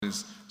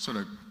is sort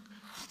of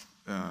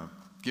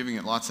giving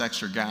it lots of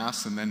extra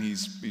gas, and then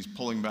he's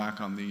pulling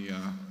back on the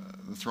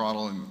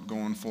throttle and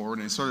going forward,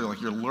 and it's sort of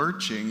like you're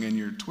lurching and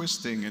you're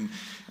twisting,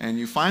 and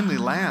you finally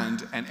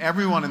land, and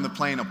everyone in the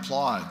plane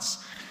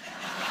applauds.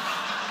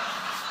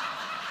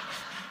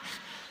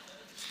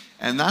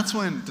 And that's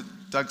when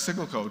Doug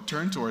Siggelko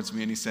turned towards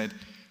me and he said,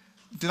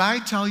 "Did I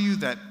tell you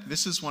that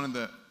this is one of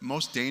the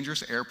most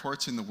dangerous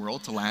airports in the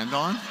world to land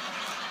on?"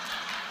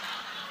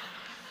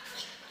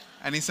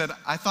 And he said,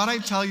 "I thought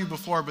I'd tell you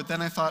before, but then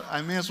I thought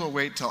I may as well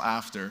wait till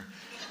after."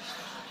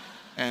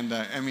 And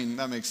I mean,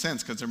 that makes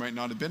sense because there might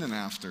not have been an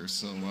after.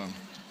 So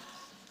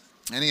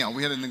anyhow,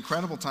 we had an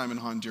incredible time in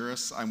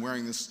Honduras. I'm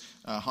wearing this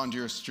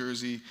Honduras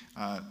jersey.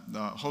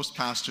 The host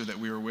pastor that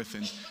we were with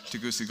in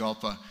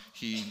Tegucigalpa,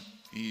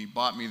 he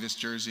bought me this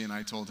jersey, and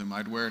I told him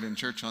I'd wear it in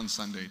church on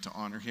Sunday to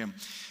honor him.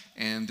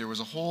 And there was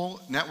a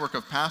whole network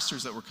of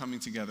pastors that were coming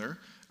together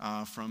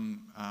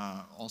from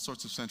all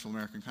sorts of Central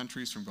American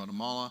countries, from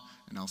Guatemala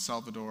and El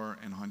Salvador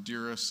and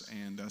Honduras,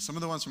 and some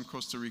of the ones from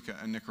Costa Rica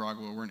and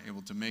Nicaragua weren't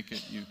able to make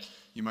it.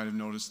 You might have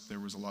noticed there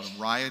was a lot of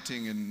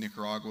rioting in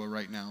Nicaragua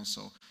right now,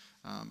 so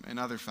and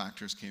other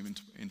factors came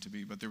into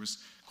be, but there was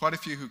quite a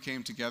few who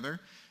came together.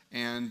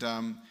 And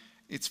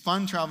it's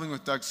fun traveling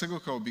with Doug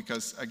Siggelko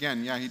because,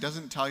 again, he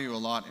doesn't tell you a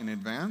lot in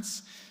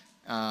advance.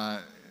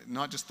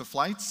 Not just the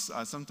flights.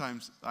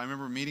 Sometimes I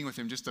remember meeting with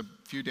him just a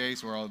few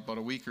days, or about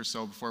a week or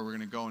so before we're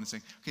going to go, and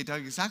saying, "Okay,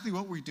 Doug, exactly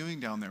what were you doing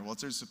down there?" "Well,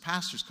 there's a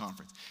pastor's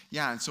conference."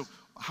 "Yeah, and so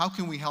how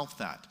can we help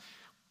that?"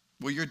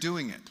 "Well, you're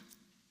doing it."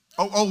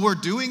 Oh, we're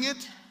doing it?"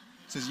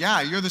 He says,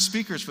 "Yeah, you're the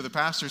speakers for the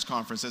pastor's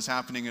conference that's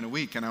happening in a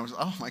week." And I was,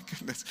 oh my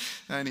goodness.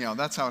 Anyhow,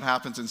 that's how it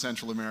happens in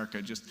Central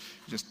America. Just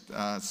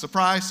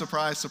surprise,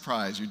 surprise,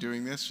 surprise. You're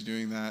doing this, you're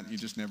doing that. You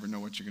just never know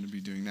what you're going to be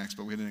doing next.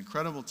 But we had an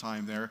incredible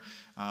time there.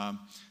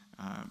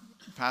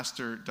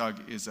 Pastor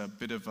Doug is a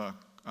bit of a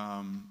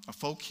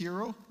folk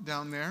hero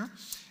down there.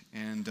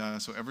 And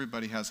so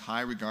everybody has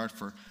high regard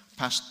for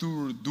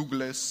Pastor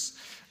Douglas,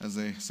 as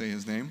they say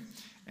his name.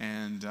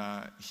 And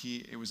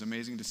it was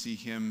amazing to see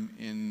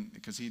him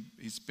because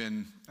he's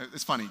been,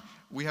 it's funny,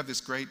 we have this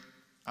great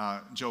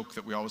joke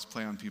that we always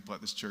play on people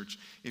at this church.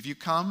 If you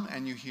come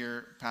and you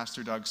hear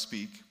Pastor Doug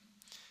speak,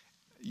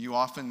 you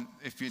often,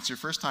 if it's your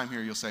first time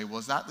here, you'll say, "Well,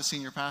 is that the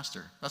senior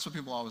pastor?" That's what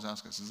people always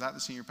ask us. Is that the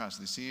senior pastor?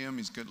 They see him,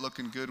 he's good,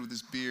 looking good with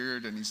his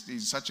beard, and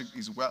he's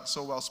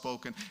so well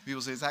spoken.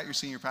 People say, "Is that your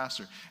senior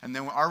pastor?" And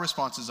then our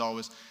response is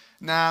always,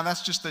 "Nah,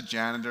 that's just the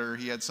janitor.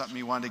 He had something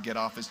he wanted to get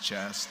off his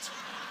chest."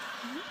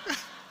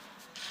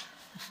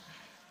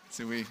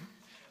 So we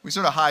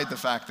sort of hide the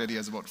fact that he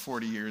has about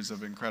 40 years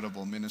of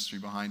incredible ministry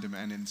behind him.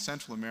 And in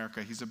Central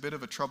America, he's a bit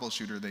of a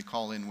troubleshooter. They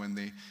call in when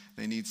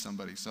they need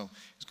somebody. So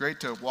it's great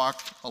to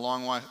walk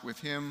along with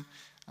him.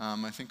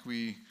 I think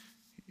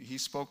he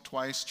spoke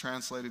twice,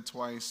 translated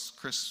twice.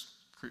 Chris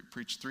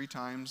preached 3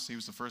 times. He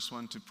was the first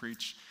one to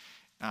preach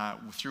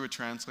through a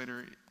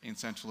translator in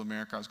Central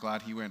America. I was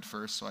glad he went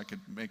first so I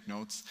could make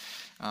notes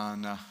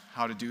on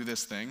how to do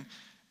this thing.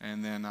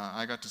 And then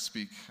I got to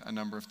speak a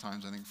number of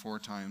times, I think 4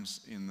 times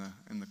in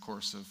the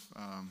course of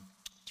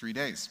 3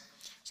 days.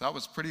 So that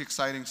was pretty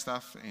exciting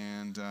stuff.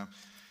 And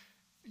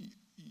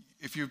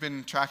if you've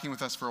been tracking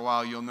with us for a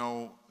while, you'll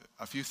know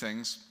a few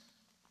things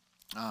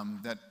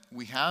that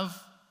we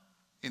have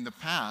in the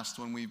past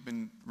when we've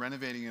been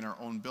renovating in our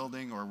own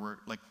building, or we're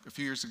like a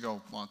few years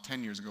ago,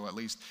 10 years ago at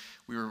least,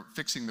 we were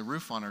fixing the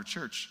roof on our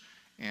church.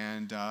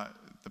 And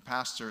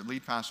the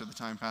lead pastor at the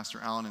time, Pastor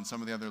Allen, and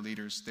some of the other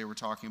leaders, they were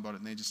talking about it,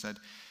 and they just said,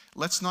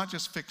 "Let's not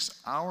just fix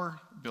our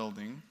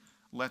building,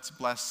 let's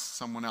bless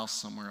someone else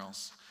somewhere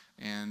else."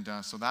 And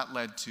so that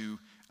led to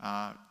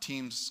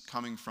teams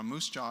coming from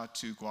Moose Jaw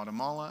to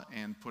Guatemala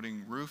and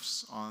putting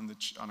roofs on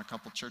a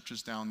couple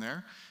churches down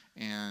there.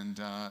 And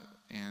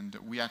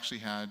we actually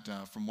had,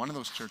 from one of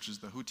those churches,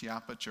 the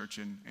Jutiapa church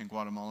in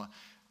Guatemala,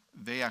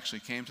 they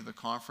actually came to the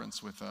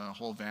conference with a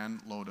whole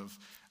van load of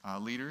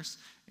leaders,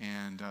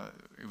 and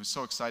it was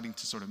so exciting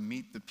to sort of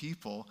meet the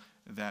people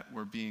that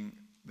were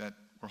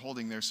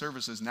holding their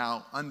services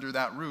now under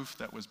that roof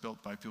that was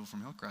built by people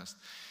from Hillcrest.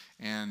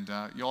 And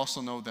you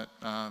also know that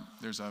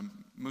there's a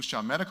Moose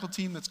Jaw medical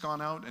team that's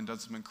gone out and done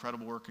some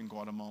incredible work in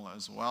Guatemala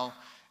as well.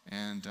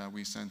 And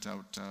we sent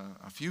out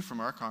a few from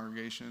our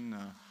congregation.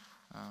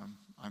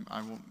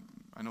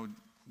 I know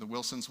the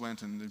Wilsons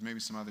went, and there's maybe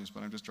some others,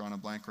 but I'm just drawing a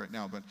blank right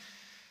now. But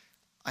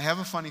I have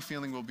a funny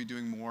feeling we'll be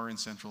doing more in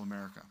Central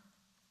America.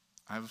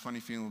 I have a funny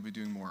feeling we'll be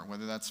doing more,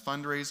 whether that's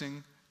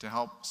fundraising to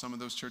help some of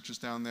those churches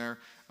down there.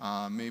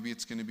 Maybe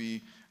it's going to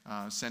be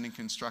sending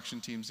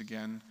construction teams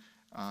again,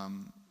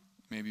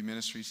 maybe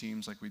ministry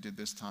teams like we did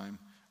this time.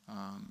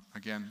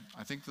 Again,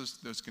 I think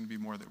there's going to be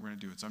more that we're going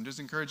to do. So I'm just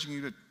encouraging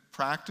you to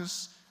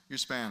practice your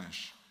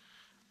Spanish.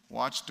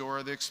 Watch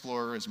Dora the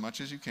Explorer as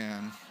much as you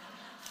can.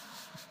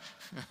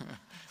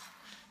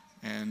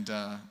 And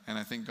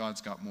I think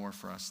God's got more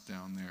for us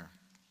down there.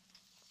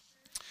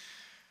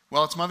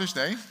 Well, it's Mother's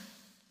Day.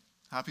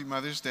 Happy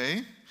Mother's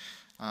Day.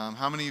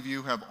 How many of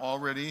you have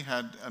already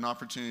had an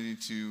opportunity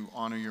to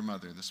honor your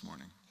mother this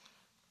morning?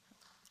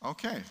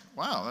 Okay,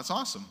 wow, that's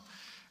awesome.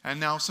 And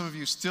now some of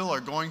you still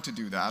are going to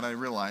do that, I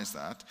realize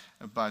that,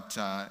 but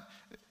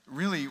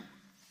really,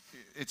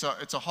 it's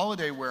a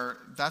holiday where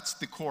that's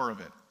the core of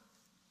it.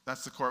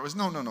 That's the core. It was,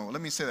 no,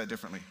 let me say that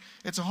differently.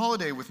 It's a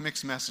holiday with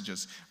mixed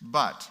messages,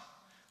 but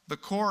the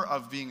core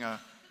of being a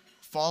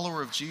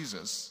follower of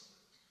Jesus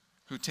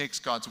who takes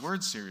God's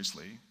word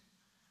seriously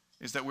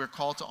is that we're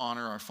called to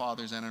honor our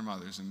fathers and our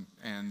mothers.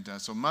 And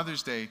so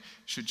Mother's Day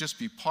should just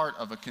be part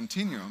of a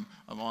continuum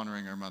of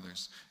honoring our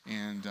mothers.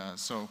 And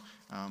so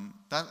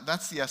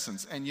that's the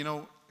essence. And you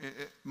know,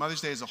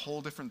 Mother's Day is a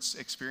whole different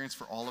experience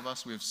for all of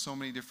us. We have so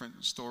many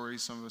different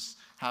stories. Some of us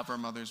have our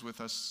mothers with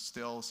us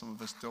still. Some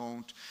of us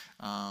don't.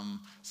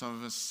 Some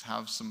of us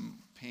have some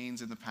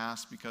pains in the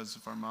past because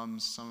of our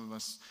moms. Some of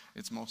us,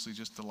 it's mostly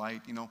just delight.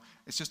 You know,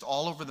 it's just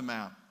all over the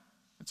map.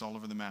 It's all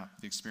over the map,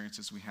 the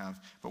experiences we have.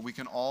 But we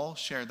can all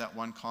share that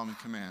one common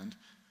command,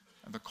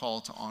 the call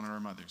to honor our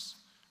mothers,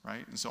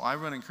 right? And so I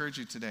want to encourage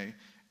you today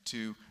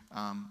to,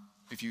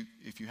 if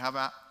you have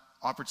an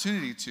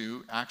opportunity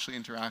to actually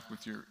interact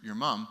with your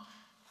mom,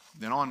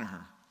 then honor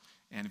her.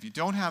 And if you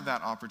don't have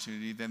that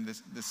opportunity, then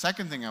the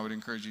second thing I would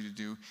encourage you to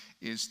do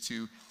is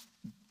to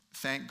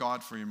thank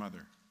God for your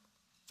mother.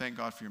 Thank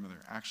God for your mother.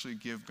 Actually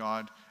give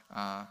God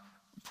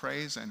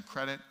praise and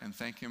credit and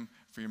thank him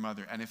for your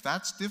mother. And if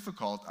that's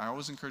difficult, I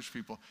always encourage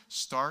people,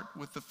 start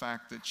with the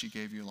fact that she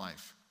gave you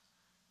life.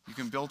 You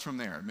can build from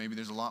there. Maybe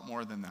there's a lot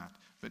more than that.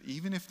 But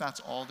even if that's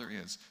all there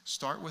is,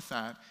 start with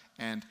that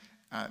and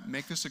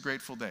make this a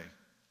grateful day.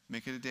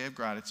 Make it a day of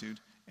gratitude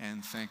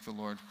and thank the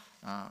Lord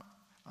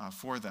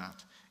for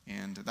that.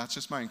 And that's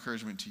just my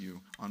encouragement to you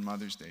on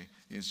Mother's Day,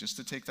 is just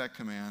to take that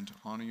command,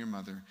 honor your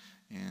mother,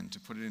 and to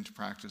put it into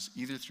practice,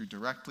 either through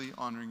directly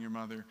honoring your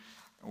mother,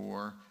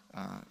 or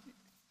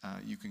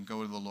you can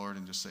go to the Lord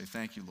and just say,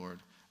 thank you, Lord,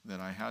 that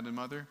I had a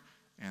mother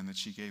and that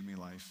she gave me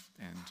life.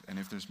 And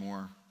if there's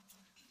more,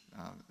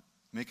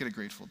 make it a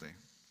grateful day.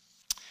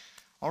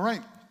 All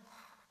right.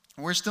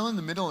 We're still in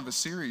the middle of a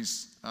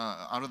series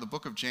out of the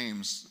book of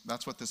James.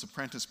 That's what this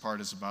apprentice part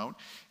is about.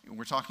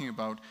 We're talking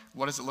about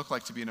what does it look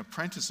like to be an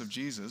apprentice of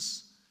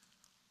Jesus,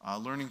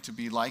 learning to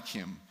be like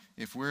him.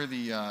 If we're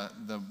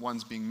the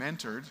ones being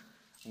mentored,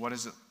 what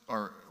does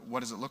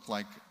it look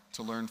like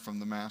to learn from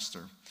the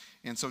master?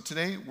 And so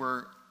today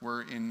we're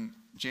in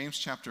James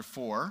chapter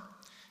 4,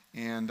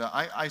 and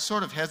I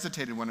sort of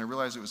hesitated when I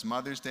realized it was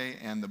Mother's Day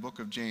and the book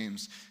of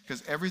James,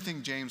 because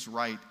everything James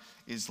writes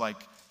is like,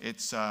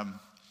 it's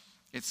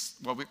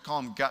what we call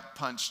him gut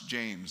punch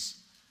James,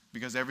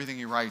 because everything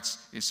he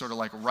writes is sort of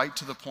like right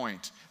to the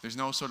point. There's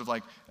no sort of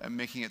like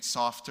making it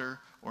softer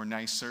or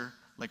nicer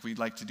like we'd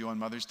like to do on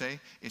Mother's Day.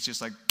 It's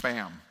just like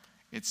bam.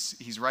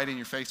 He's right in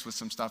your face with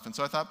some stuff. And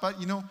so I thought,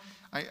 but you know,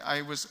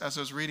 as I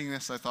was reading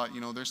this, I thought, you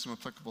know, there's some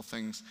applicable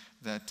things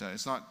that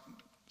it's not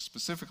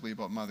specifically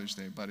about Mother's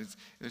Day, but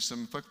there's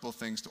some applicable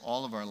things to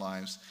all of our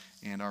lives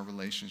and our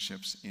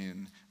relationships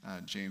in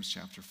James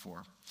chapter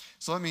 4.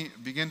 So let me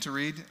begin to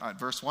read at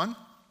verse 1.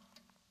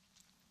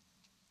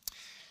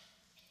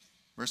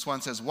 Verse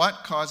 1 says,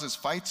 "What causes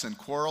fights and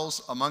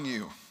quarrels among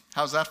you?"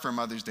 How's that for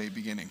Mother's Day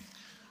beginning?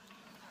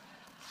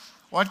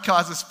 What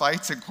causes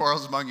fights and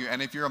quarrels among you?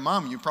 And if you're a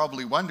mom, you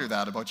probably wonder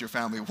that about your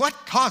family. What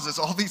causes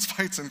all these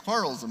fights and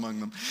quarrels among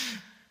them?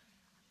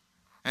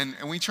 And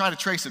we try to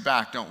trace it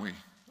back, don't we?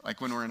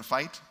 Like when we're in a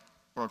fight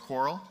or a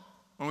quarrel,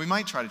 when we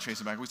might try to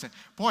trace it back, we say,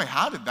 boy,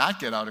 how did that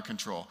get out of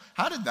control?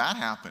 How did that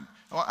happen?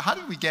 How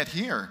did we get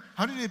here?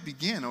 How did it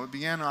begin? Oh, it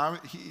began,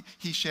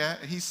 he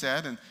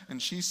said,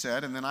 and she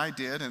said, and then I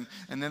did, and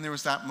then there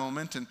was that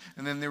moment, and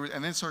then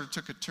it sort of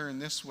took a turn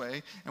this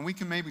way, and we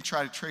can maybe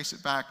try to trace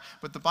it back.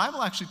 But the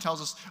Bible actually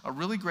tells us a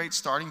really great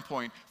starting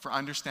point for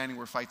understanding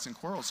where fights and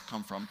quarrels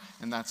come from,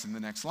 and that's in the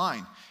next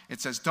line.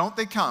 It says, "Don't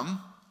they come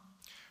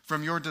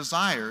from your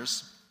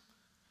desires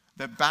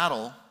that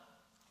battle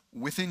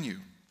within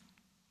you?"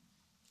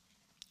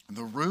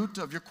 The root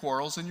of your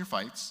quarrels and your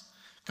fights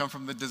come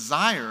from the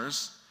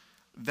desires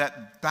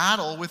that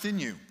battle within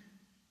you.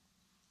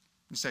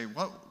 You say,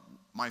 what?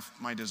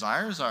 My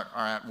desires are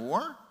at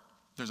war?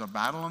 There's a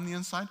battle on the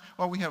inside?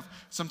 Well,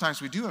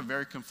 sometimes we do have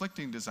very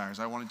conflicting desires.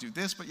 I want to do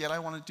this, but yet I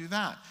want to do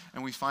that.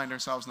 And we find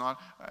ourselves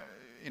not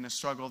in a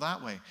struggle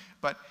that way.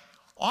 But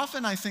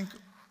often I think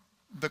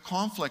the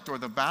conflict or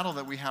the battle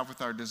that we have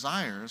with our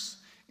desires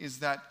is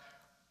that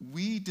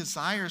we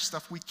desire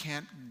stuff we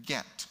can't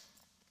get.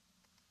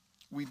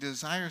 We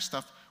desire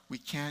stuff we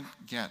can't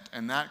get,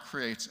 and that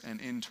creates an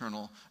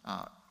internal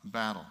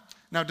battle.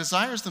 Now,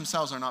 desires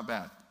themselves are not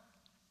bad.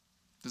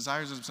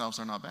 Desires themselves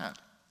are not bad.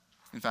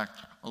 In fact,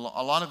 a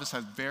lot of us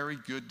have very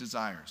good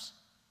desires.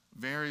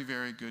 Very,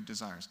 very good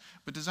desires.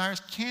 But desires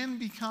can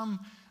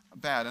become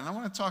bad. And I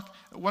want to talk,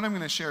 what I'm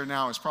going to share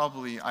now is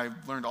probably,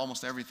 I've learned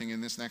almost everything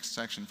in this next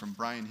section from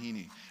Brian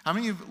Heaney. How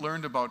many of you have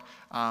learned about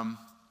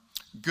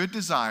good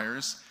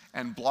desires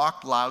and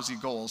blocked lousy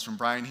goals from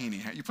Brian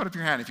Heaney? You put up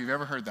your hand if you've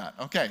ever heard that.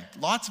 Okay,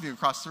 lots of you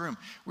across the room.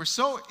 We're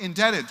so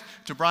indebted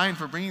to Brian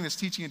for bringing this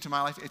teaching into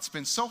my life. It's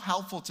been so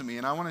helpful to me,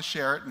 and I want to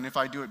share it, and if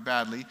I do it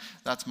badly,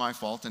 that's my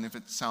fault, and if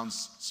it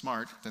sounds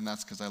smart, then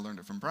that's because I learned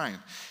it from Brian,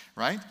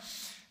 right?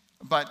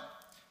 But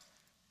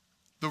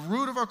The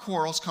root of our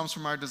quarrels comes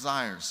from our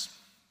desires.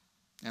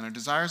 And our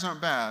desires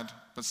aren't bad,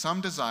 but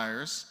some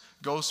desires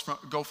go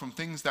from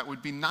things that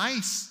would be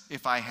nice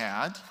if I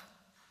had,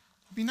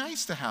 it'd be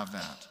nice to have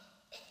that,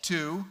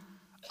 to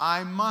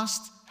I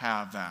must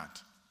have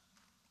that.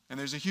 And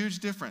there's a huge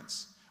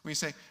difference. When you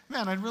say,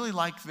 man, I'd really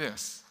like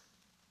this.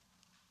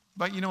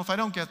 But if I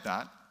don't get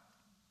that,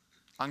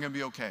 I'm going to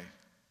be okay.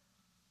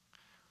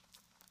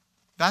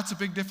 That's a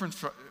big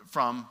difference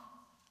from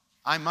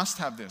I must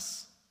have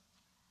this.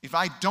 If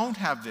I don't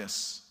have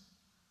this,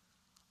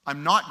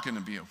 I'm not going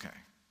to be okay.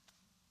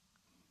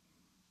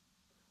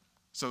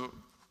 So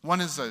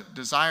one is a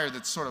desire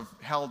that's sort of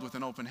held with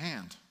an open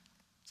hand.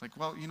 It's like,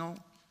 well,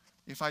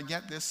 if I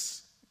get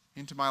this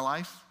into my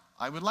life,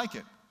 I would like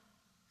it.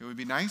 It would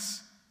be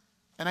nice.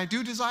 And I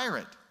do desire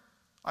it.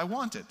 I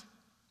want it.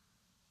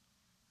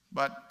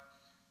 But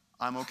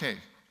I'm okay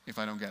if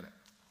I don't get it.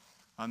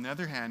 On the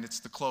other hand, it's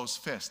the closed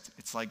fist.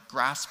 It's like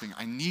grasping.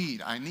 I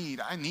need.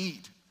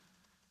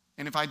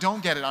 And if I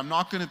don't get it, I'm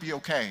not going to be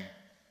okay.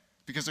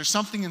 Because there's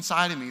something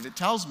inside of me that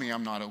tells me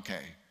I'm not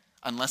okay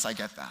unless I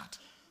get that.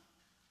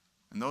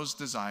 And those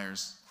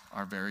desires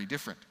are very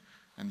different.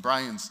 And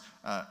Brian's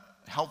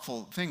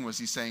helpful thing was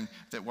he's saying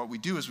that what we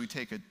do is we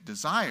take a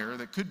desire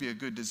that could be a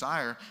good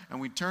desire and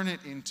we turn it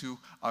into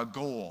a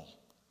goal.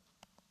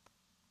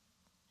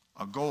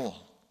 A goal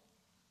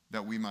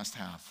that we must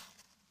have.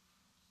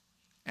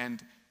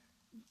 And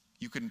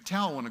you can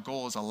tell when a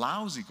goal is a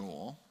lousy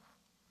goal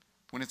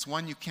when it's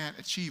one you can't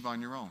achieve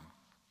on your own.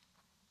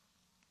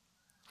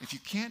 If you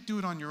can't do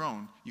it on your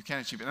own, you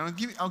can't achieve it.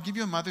 And I'll give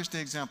you a Mother's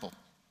Day example.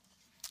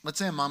 Let's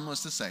say a mom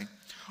was to say,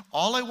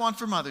 all I want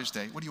for Mother's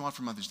Day, what do you want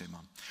for Mother's Day,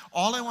 Mom?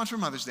 All I want for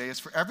Mother's Day is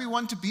for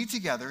everyone to be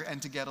together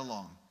and to get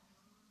along.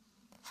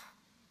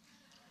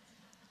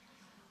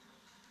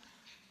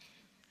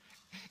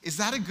 Is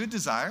that a good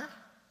desire?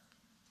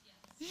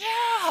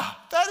 Yeah,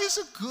 that is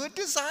a good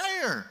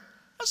desire.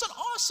 That's an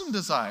awesome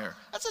desire.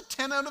 That's a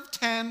 10 out of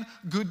 10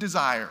 good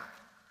desire.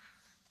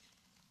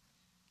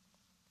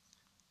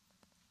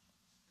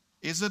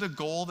 Is it a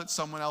goal that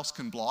someone else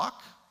can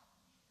block?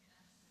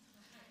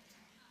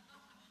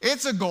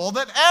 It's a goal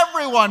that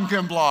everyone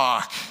can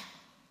block.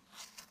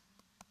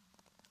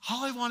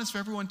 All I want is for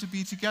everyone to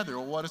be together.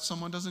 Well, what if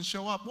someone doesn't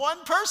show up?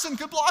 One person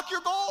could block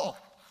your goal.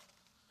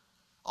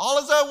 All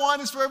I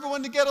want is for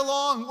everyone to get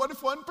along. What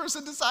if one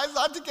person decides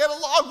not to get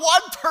along?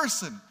 One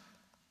person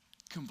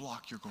can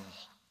block your goal.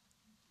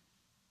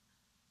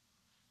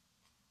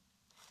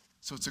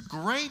 So it's a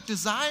great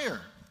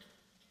desire.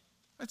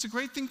 It's a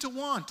great thing to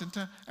want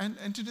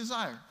and to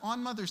desire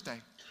on Mother's Day.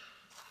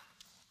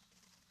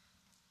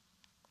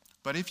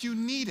 But if you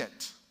need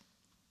it,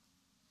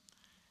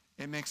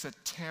 it makes a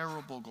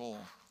terrible goal.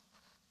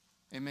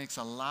 It makes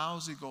a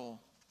lousy goal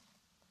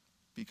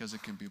because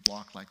it can be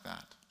blocked like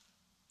that.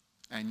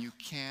 And you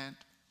can't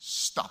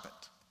stop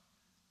it.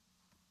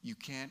 You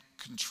can't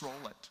control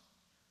it.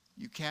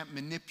 You can't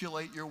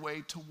manipulate your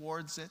way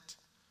towards it.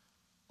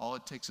 All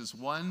it takes is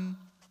one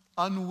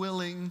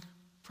unwilling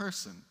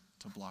person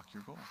to block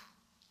your goal.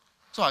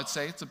 So I'd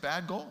say it's a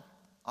bad goal,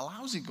 a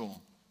lousy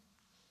goal.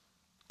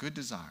 Good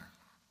desire,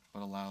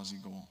 but a lousy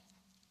goal.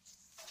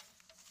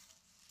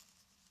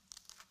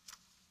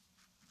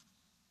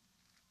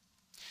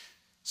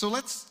 So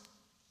let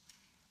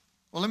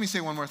me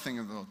say one more thing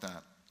about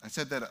that. I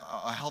said that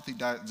a healthy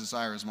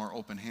desire is more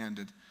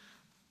open-handed.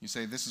 You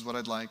say, this is what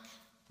I'd like.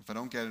 If I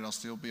don't get it, I'll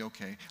still be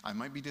okay. I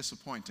might be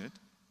disappointed.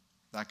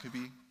 That could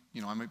be,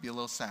 I might be a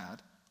little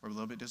sad or a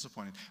little bit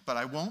disappointed. But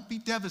I won't be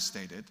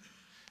devastated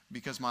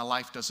because my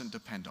life doesn't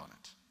depend on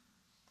it.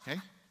 Okay?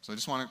 So I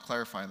just want to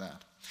clarify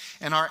that.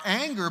 And our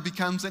anger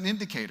becomes an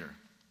indicator.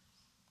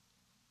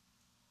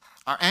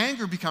 Our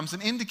anger becomes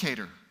an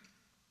indicator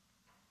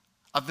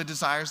of the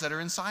desires that are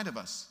inside of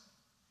us.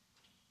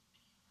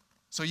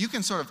 So you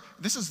can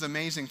this is the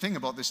amazing thing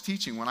about this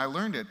teaching. When I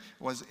learned it,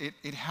 was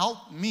it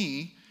helped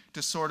me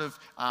to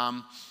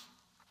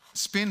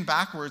spin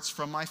backwards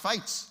from my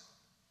fights.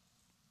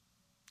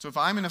 So if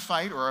I'm in a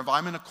fight or if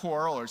I'm in a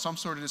quarrel or some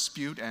sort of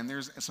dispute and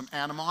there's some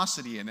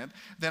animosity in it,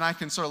 then I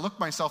can look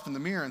myself in the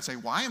mirror and say,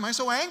 why am I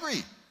so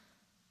angry?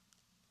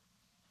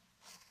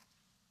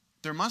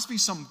 There must be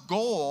some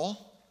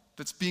goal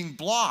that's being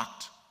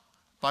blocked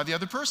by the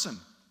other person.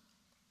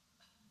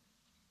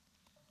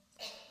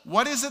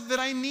 What is it that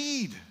I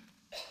need?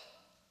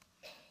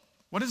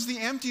 What is the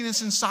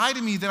emptiness inside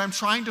of me that I'm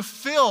trying to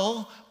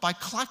fill by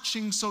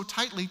clutching so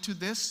tightly to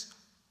this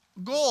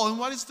goal? And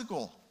what is the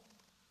goal?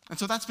 And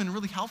so that's been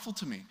really helpful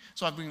to me.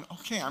 So I've been,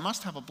 okay, I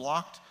must have a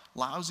blocked,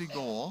 lousy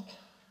goal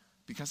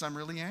because I'm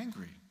really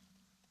angry.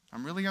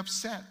 I'm really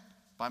upset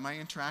by my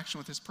interaction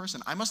with this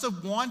person. I must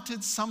have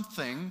wanted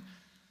something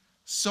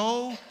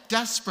so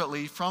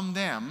desperately from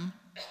them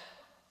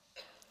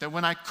that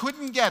when I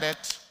couldn't get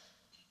it,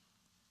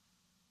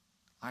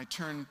 I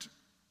turned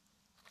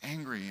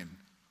angry and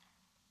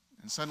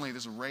suddenly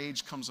this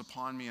rage comes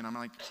upon me and I'm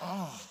like,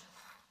 oh.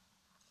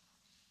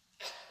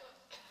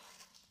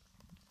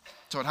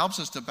 So it helps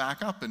us to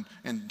back up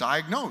and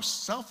diagnose,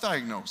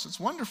 self-diagnose. It's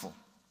wonderful.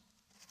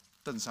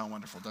 Doesn't sound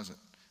wonderful, does it?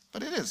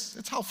 But it is.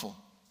 It's helpful.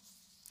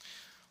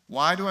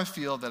 Why do I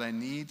feel that I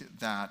need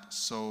that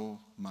so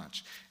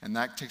much? And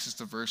that takes us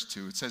to verse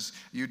 2. It says,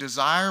 you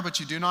desire but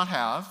you do not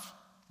have.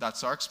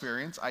 That's our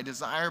experience. I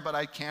desire but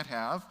I can't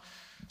have.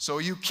 So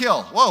you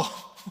kill. Whoa.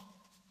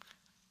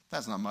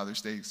 That's not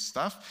Mother's Day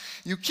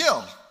stuff. You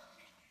kill.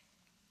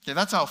 Okay,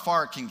 that's how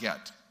far it can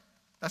get.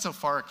 That's how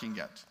far it can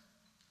get.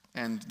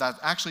 And that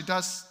actually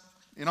does,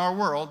 in our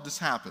world, this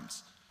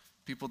happens.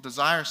 People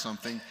desire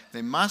something,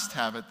 they must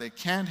have it, they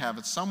can't have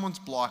it, someone's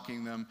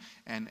blocking them,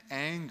 and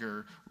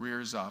anger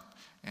rears up,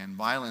 and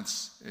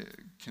violence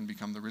can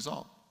become the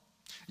result.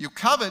 You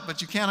covet,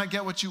 but you cannot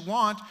get what you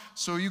want,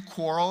 so you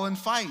quarrel and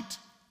fight.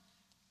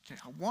 Okay,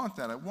 I want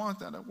that,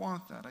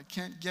 I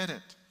can't get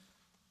it.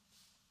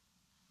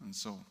 And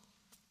so,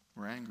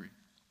 we're angry.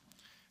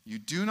 You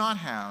do not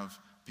have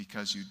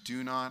because you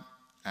do not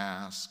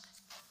ask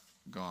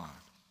God.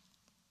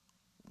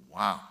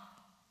 Wow.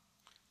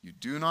 You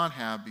do not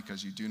have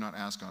because you do not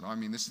ask God. I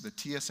mean, this is the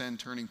TSN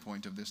turning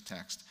point of this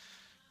text.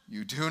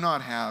 You do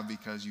not have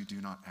because you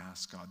do not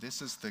ask God.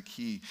 This is the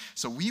key.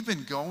 So we've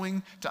been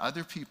going to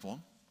other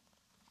people,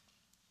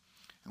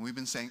 and we've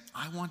been saying,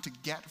 I want to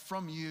get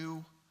from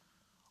you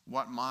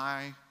what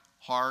my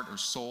heart or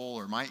soul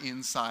or my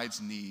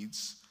insides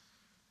needs.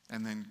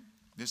 And then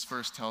this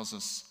verse tells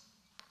us,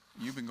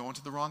 you've been going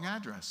to the wrong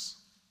address.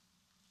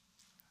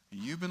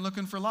 You've been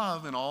looking for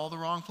love in all the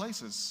wrong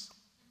places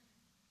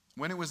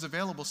when it was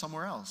available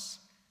somewhere else.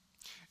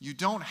 You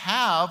don't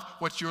have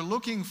what you're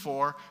looking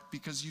for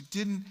because you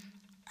didn't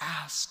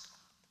ask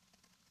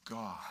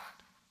God.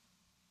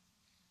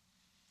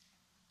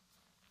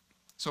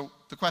 So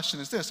the question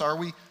is this: are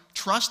we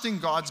trusting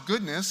God's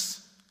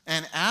goodness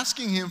and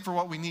asking Him for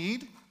what we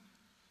need?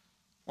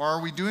 Or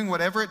are we doing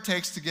whatever it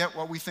takes to get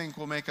what we think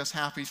will make us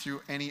happy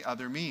through any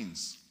other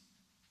means?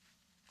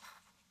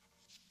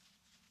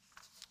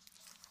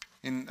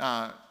 In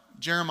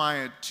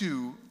Jeremiah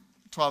 2,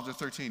 12 to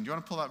 13. Do you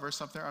want to pull that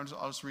verse up there? I'll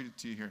just read it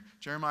to you here.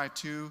 Jeremiah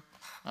 2,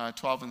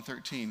 12 and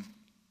 13.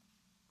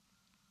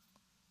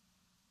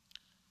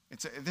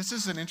 This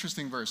is an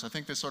interesting verse. I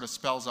think this sort of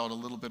spells out a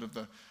little bit of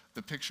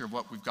the picture of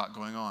what we've got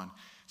going on.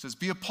 It says,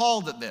 be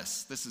appalled at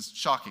this. This is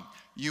shocking.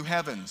 You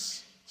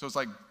heavens. So it's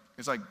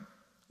like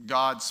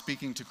God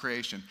speaking to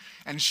creation.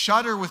 And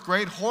shudder with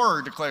great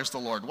horror, declares the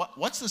Lord.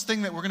 What's this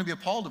thing that we're going to be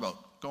appalled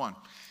about? Go on.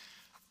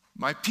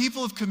 My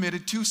people have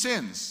committed two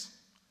sins.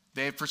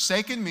 They have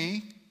forsaken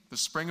me, the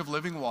spring of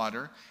living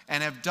water,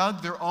 and have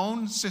dug their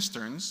own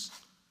cisterns,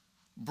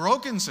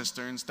 broken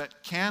cisterns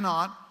that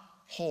cannot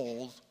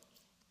hold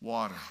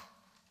water.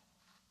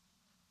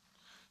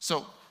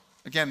 So,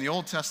 again, the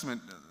Old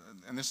Testament,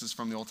 and this is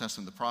from the Old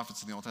Testament, the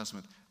prophets in the Old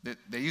Testament,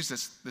 they use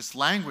this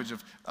language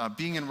of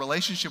being in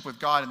relationship with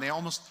God, and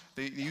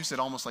they use it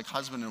almost like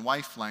husband and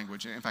wife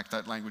language. In fact,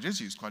 that language is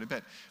used quite a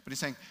bit. But he's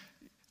saying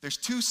there's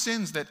two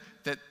sins that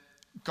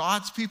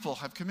God's people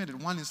have committed.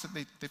 One is that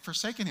they've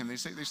forsaken Him. They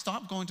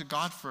stop going to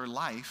God for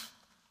life,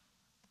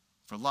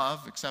 for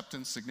love,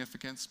 acceptance,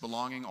 significance,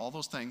 belonging, all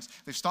those things.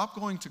 They've stopped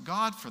going to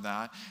God for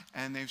that,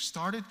 and they've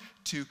started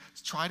to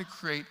try to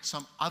create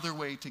some other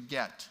way to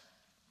get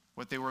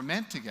what they were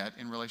meant to get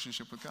in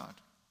relationship with God.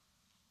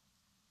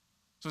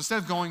 So instead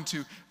of going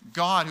to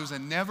God, who's a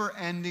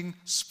never-ending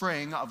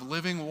spring of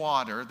living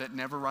water that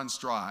never runs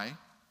dry,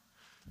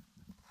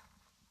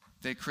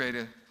 they create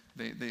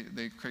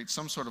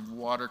some sort of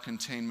water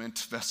containment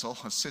vessel,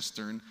 a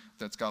cistern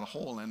that's got a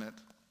hole in it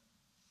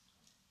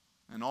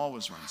and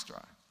always runs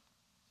dry.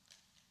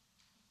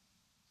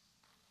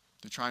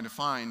 They're trying to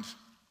find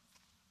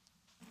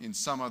in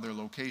some other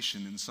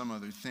location, in some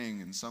other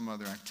thing, in some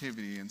other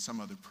activity, in some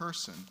other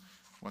person,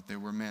 what they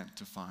were meant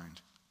to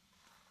find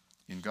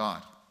in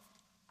God.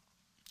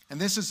 And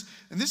this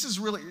is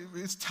really,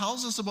 it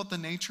tells us about the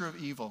nature of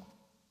evil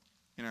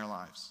in our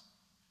lives.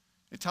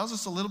 It tells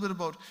us a little bit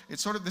about,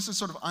 this is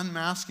sort of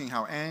unmasking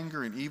how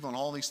anger and evil and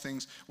all these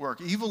things work.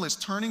 Evil is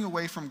turning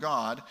away from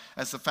God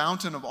as the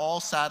fountain of all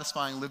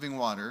satisfying living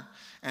water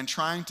and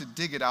trying to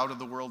dig it out of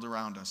the world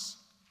around us.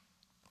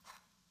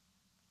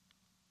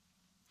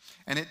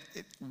 And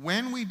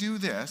when we do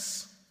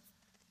this,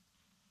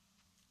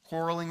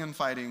 quarreling and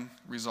fighting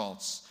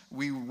results.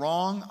 We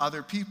wrong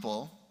other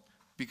people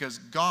because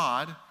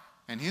God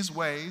and His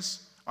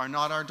ways are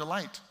not our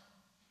delight.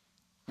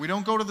 We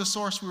don't go to the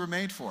source we were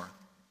made for.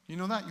 You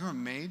know that? You were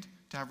made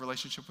to have a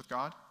relationship with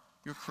God.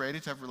 You were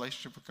created to have a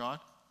relationship with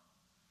God.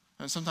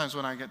 And sometimes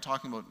when I get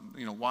talking about,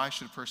 why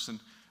should a person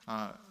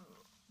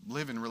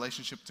live in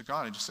relationship to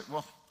God, I just say,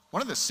 well,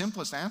 one of the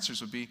simplest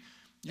answers would be,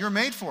 you're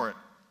made for it.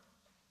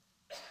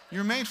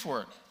 You're made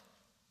for it.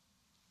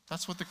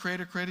 That's what the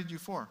Creator created you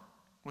for,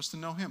 was to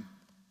know Him.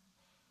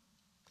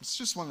 It's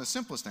just one of the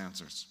simplest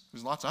answers.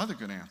 There's lots of other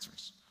good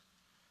answers.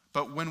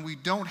 But when we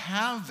don't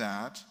have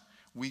that,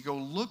 we go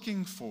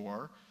looking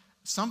for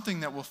something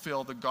that will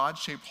fill the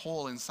God-shaped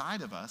hole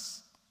inside of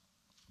us.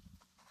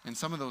 And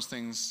some of those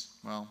things,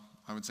 well,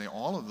 I would say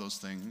all of those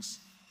things,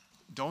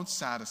 don't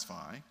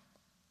satisfy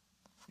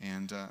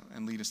and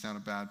lead us down a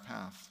bad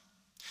path.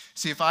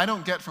 See, if I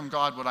don't get from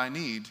God what I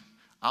need,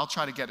 I'll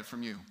try to get it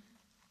from you.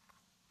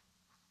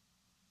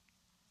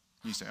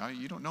 You say, oh,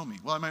 you don't know me.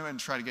 Well, I might want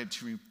to try to get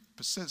to you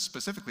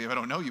specifically if I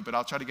don't know you, but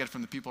I'll try to get it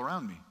from the people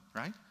around me,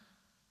 right?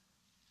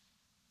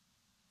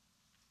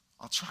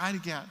 I'll try to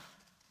get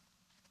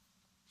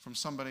from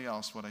somebody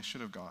else what I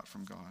should have got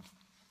from God.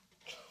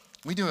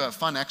 We do a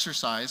fun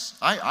exercise.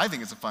 I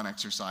think it's a fun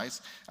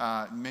exercise.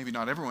 Maybe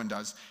not everyone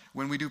does.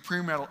 When we do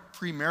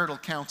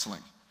premarital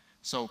counseling.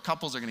 So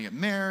couples are going to get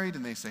married,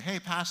 and they say, hey,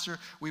 pastor,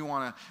 we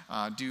want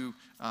to do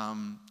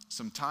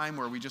some time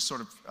where we just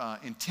sort of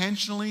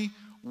intentionally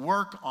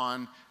work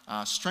on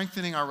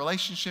strengthening our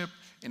relationship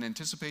in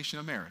anticipation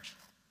of marriage.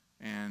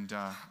 And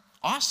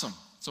awesome.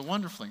 It's a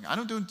wonderful thing. I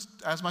don't do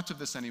as much of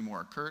this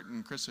anymore. Kurt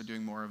and Chris are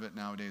doing more of it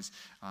nowadays.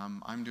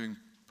 I'm doing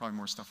probably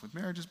more stuff with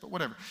marriages, but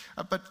whatever.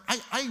 But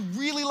I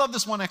really love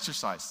this one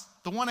exercise.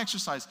 The one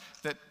exercise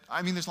that,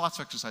 I mean, there's lots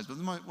of exercises, but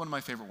one of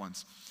my favorite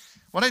ones.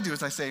 What I do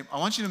is I say, I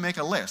want you to make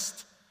a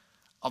list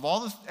of all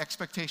the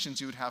expectations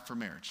you would have for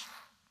marriage.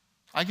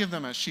 I give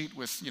them a sheet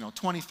with,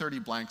 20, 30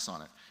 blanks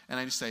on it. And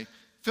I just say,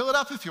 fill it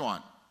up if you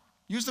want.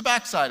 Use the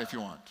backside if you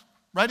want.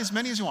 Write as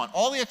many as you want.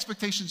 All the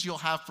expectations you'll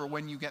have for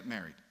when you get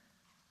married.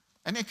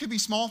 And it could be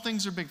small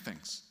things or big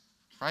things,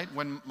 right?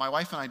 When my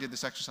wife and I did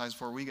this exercise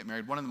before we get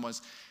married, one of them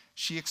was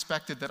she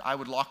expected that I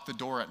would lock the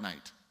door at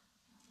night.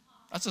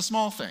 That's a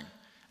small thing.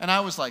 And I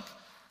was like,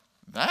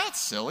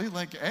 that's silly.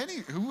 Like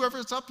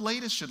whoever's up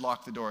latest should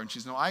lock the door. And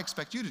she's, no, I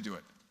expect you to do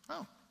it.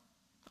 Oh,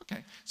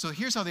 okay. So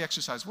here's how the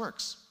exercise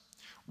works.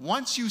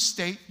 Once you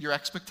state your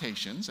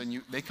expectations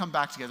and they come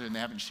back together and they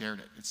haven't shared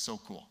it, it's so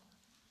cool.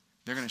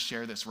 They're going to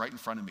share this right in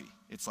front of me.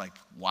 It's like,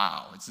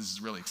 wow, this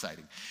is really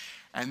exciting.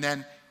 And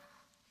then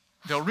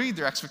they'll read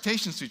their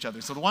expectations to each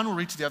other. So the one will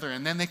read to the other,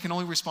 and then they can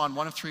only respond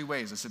one of three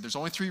ways. I said there's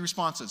only three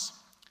responses.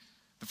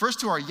 The first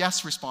two are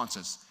yes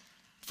responses.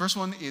 The first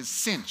one is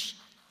cinch.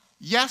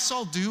 Yes,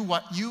 I'll do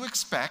what you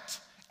expect,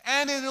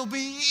 and it'll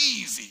be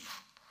easy.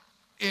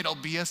 It'll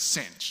be a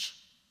cinch.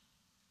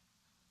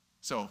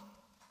 So,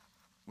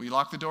 will you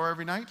lock the door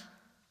every night?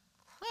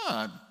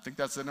 I think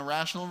that's an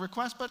irrational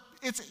request, but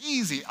it's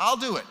easy. I'll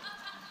do it.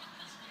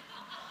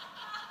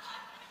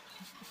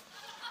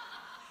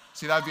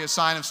 See, that would be a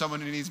sign of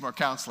someone who needs more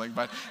counseling,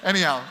 but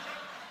anyhow.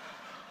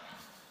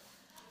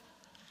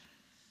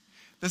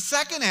 The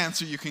second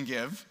answer you can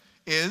give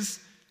is,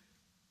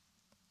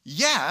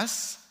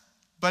 yes,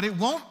 but it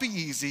won't be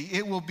easy.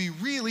 It will be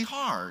really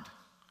hard,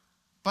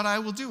 but I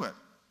will do it.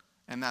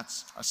 And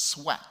that's a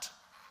sweat.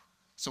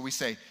 So we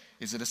say,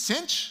 is it a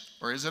cinch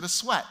or is it a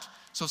sweat?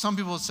 So some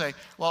people would say,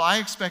 well, I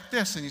expect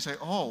this. And you say,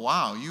 oh,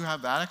 wow, you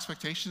have that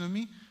expectation of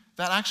me?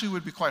 That actually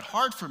would be quite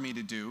hard for me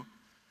to do.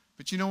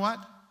 But you know what?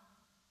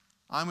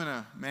 I'm going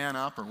to man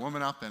up or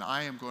woman up, and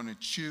I am going to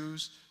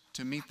choose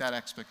to meet that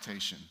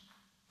expectation.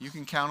 You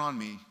can count on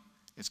me.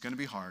 It's going to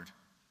be hard.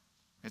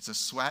 It's a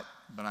sweat,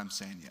 but I'm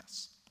saying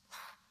yes.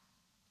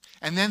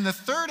 And then the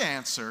third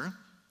answer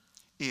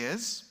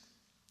is,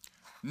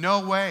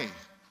 no way.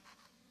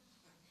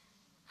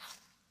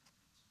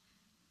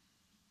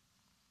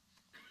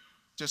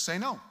 Just say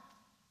no.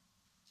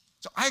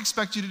 So I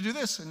expect you to do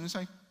this. And you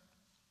say,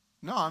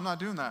 no, I'm not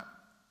doing that.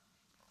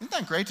 Isn't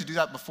that great to do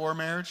that before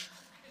marriage?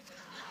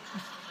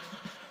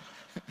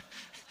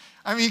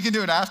 I mean, you can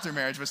do it after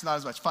marriage, but it's not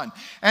as much fun.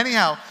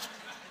 Anyhow,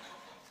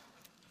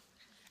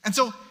 and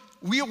so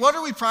what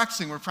are we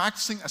practicing? We're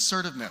practicing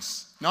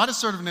assertiveness. Not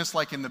assertiveness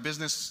like in the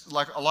business,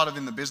 like a lot of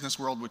in the business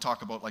world we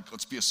talk about, like,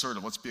 let's be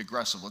assertive, let's be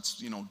aggressive,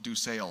 let's, do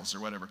sales or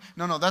whatever.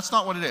 No, that's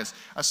not what it is.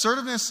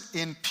 Assertiveness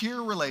in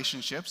peer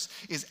relationships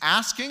is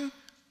asking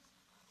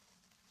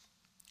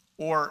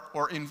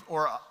or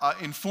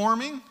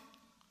informing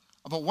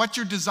about what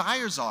your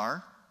desires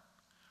are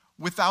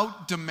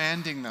without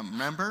demanding them.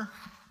 Remember?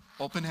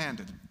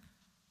 Open-handed,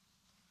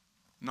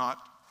 not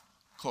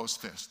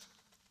closed fist.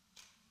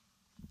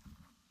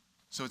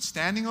 So it's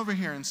standing over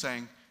here and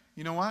saying,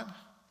 you know what?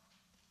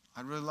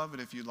 I'd really love it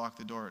if you'd lock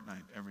the door at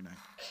night, every night.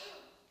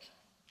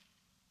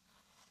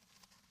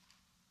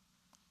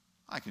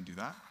 I can do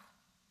that.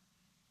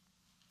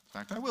 In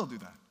fact, I will do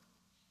that.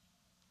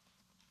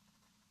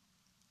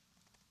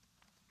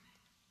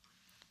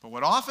 But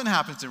what often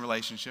happens in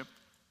relationship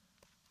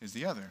is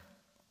the other.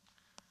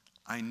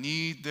 I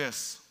need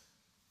this.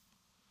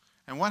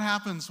 And what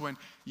happens when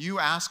you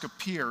ask a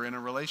peer in a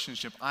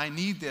relationship, I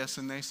need this,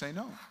 and they say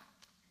no?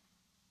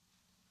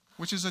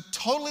 Which is a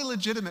totally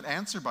legitimate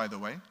answer, by the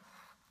way.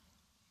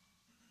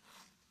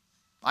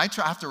 I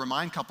have to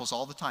remind couples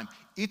all the time,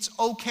 it's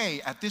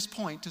okay at this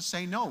point to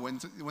say no.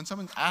 When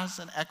someone asks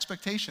an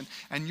expectation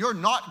and you're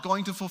not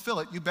going to fulfill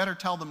it, you better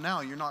tell them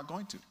now you're not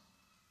going to.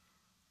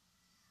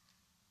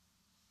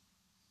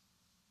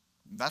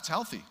 That's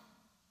healthy.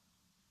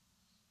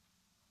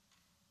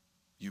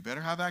 You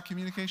better have that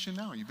communication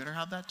now. You better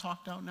have that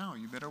talked out now.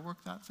 You better work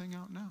that thing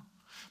out now.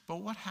 But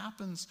what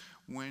happens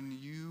when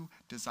you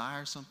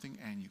desire something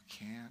and you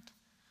can't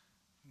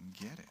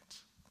get it?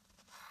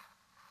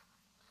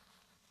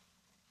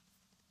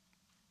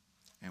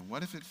 And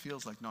what if it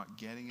feels like not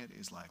getting it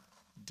is like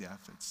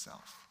death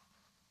itself?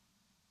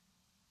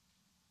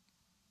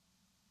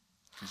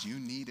 Because you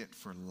need it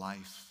for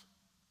life.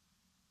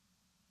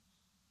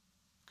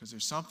 Because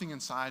there's something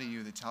inside of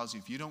you that tells you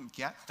if you don't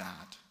get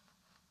that,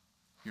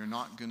 you're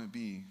not going to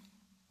be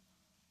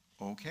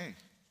okay.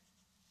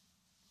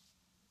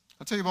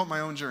 I'll tell you about my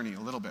own journey a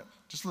little bit,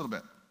 just a little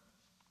bit.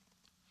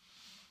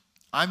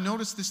 I've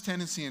noticed this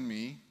tendency in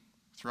me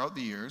throughout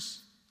the years.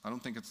 I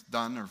don't think it's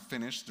done or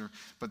finished,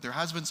 but there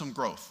has been some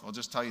growth. I'll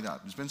just tell you that.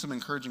 There's been some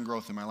encouraging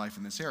growth in my life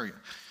in this area.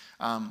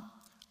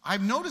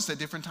 I've noticed at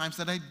different times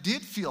that I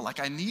did feel like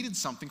I needed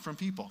something from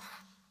people.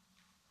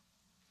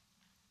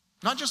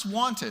 Not just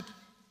wanted,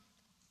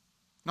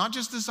 not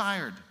just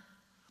desired,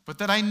 but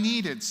that I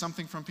needed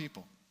something from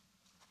people.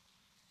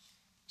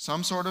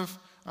 Some sort of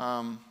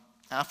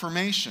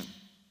affirmation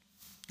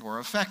or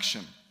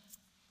affection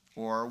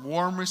or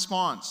warm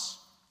response.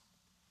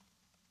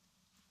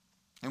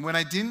 And when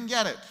I didn't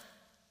get it,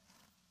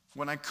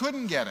 when I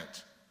couldn't get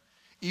it,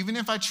 even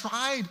if I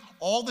tried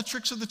all the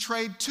tricks of the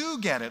trade to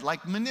get it,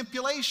 like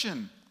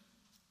manipulation,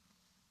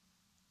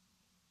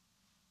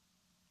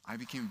 I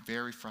became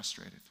very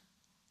frustrated.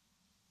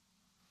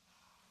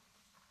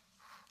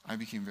 I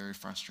became very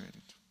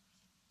frustrated.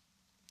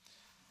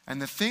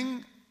 And the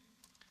thing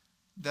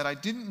that I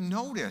didn't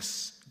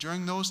notice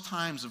during those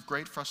times of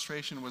great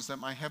frustration was that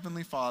my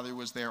Heavenly Father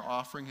was there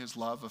offering His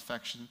love,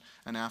 affection,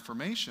 and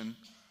affirmation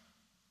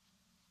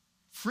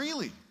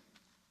freely.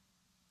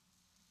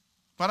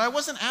 But I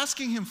wasn't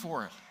asking Him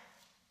for it.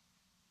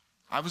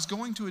 I was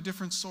going to a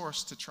different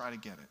source to try to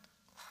get it.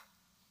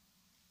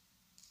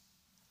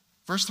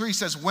 Verse 3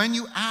 says, when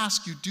you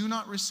ask, you do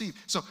not receive.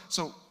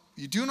 So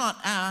you do not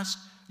ask,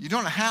 you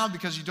don't have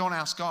because you don't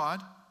ask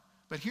God.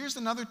 But here's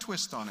another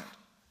twist on it.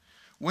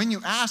 When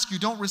you ask, you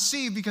don't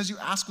receive because you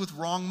ask with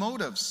wrong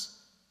motives,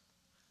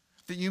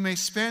 that you may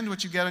spend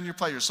what you get on your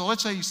pleasure. So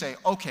let's say you say,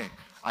 okay,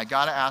 I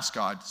got to ask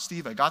God.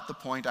 Steve, I got the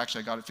point.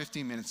 Actually, I got it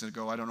 15 minutes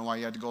ago. I don't know why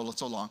you had to go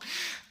so long.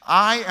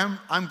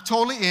 I'm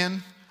totally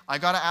in. I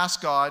got to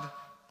ask God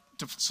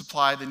to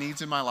supply the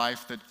needs in my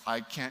life that I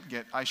can't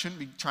get. I shouldn't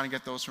be trying to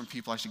get those from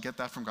people. I should get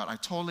that from God. I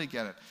totally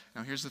get it.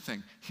 Now, here's the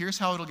thing. Here's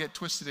how it'll get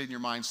twisted in your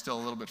mind still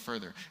a little bit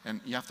further.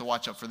 And you have to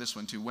watch out for this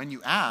one, too. When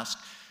you ask,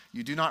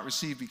 you do not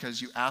receive because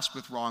you ask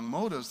with wrong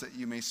motives, that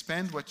you may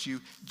spend what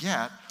you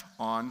get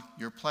on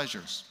your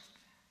pleasures.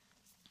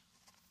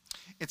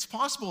 It's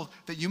possible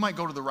that you might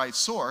go to the right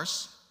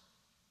source,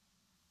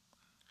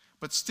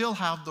 but still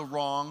have the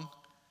wrong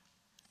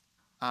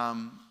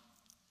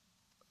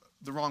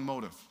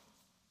motive.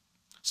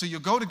 So you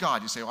go to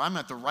God, you say, well, I'm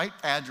at the right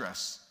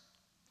address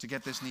to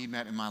get this need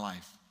met in my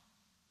life.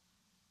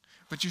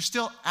 But you're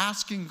still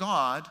asking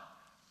God,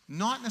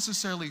 not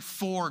necessarily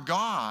for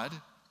God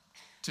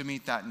to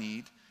meet that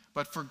need,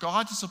 but for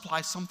God to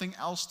supply something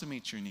else to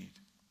meet your need.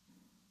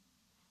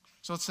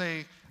 So let's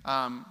say,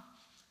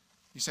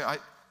 you say,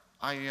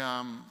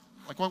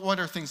 like what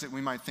are things that we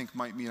might think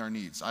might meet our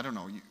needs? I don't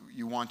know.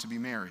 You want to be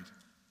married.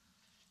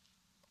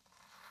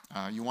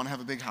 You want to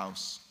have a big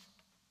house.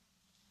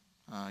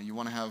 You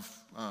want to have,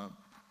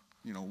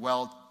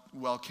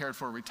 well cared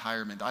for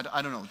retirement.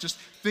 I don't know. Just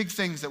big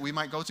things that we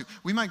might go to.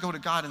 We might go to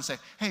God and say,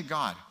 hey,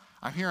 God,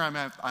 I'm here. I'm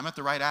at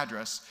the right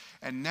address.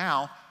 And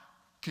now,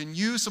 can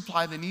you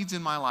supply the needs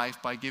in my life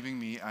by giving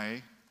me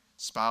a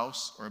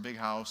spouse or a big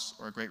house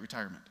or a great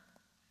retirement?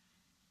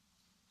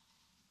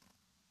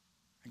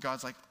 And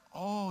God's like,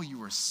 oh, you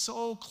were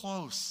so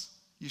close.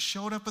 You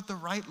showed up at the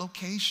right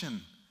location,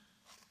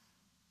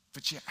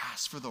 but you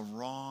asked for the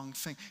wrong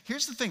thing.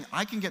 Here's the thing.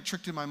 I can get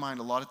tricked in my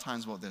mind a lot of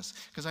times about this,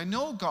 because I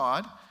know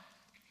God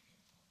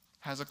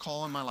has a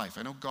call in my life.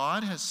 I know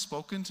God has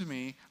spoken to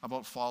me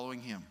about following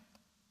Him.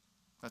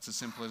 That's as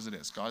simple as it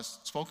is. God's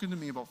spoken to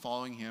me about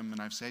following Him,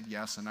 and I've said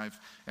yes, and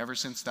ever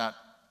since that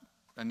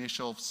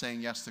initial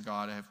saying yes to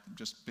God, I have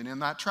just been in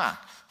that track,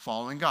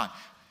 following God.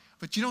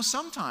 But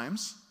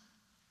sometimes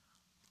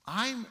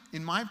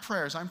in my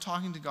prayers, I'm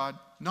talking to God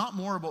not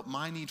more about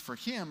my need for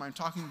Him, I'm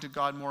talking to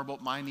God more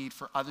about my need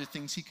for other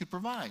things He could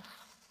provide.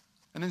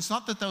 And it's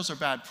not that those are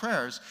bad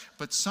prayers,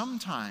 but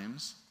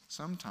sometimes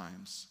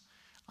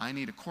I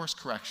need a course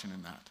correction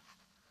in that.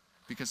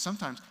 Because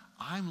sometimes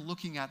I'm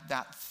looking at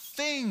that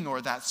thing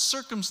or that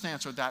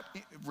circumstance or that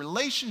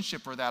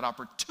relationship or that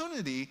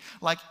opportunity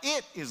like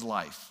it is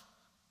life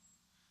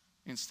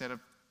instead of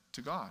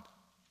to God.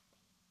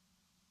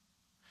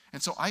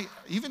 And so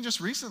even just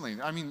recently,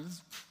 I'm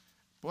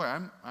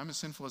as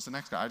sinful as the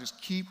next guy. I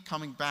just keep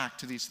coming back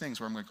to these things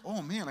where I'm like,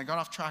 oh man, I got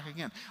off track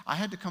again. I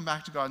had to come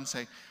back to God and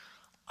say,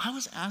 I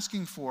was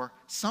asking for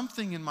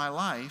something in my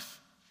life.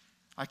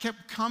 I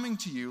kept coming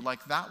to you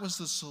like that was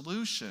the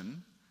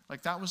solution,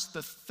 like that was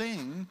the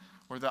thing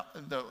or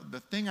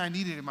the thing I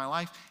needed in my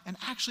life, and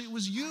actually it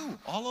was you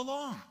all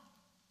along.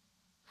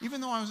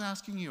 Even though I was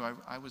asking you,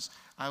 I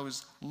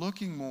was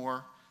looking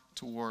more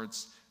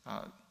towards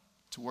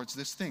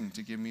this thing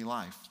to give me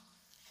life,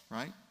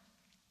 right?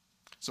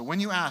 So when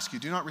you ask, you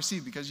do not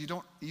receive because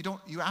you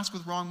ask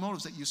with wrong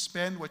motives, that you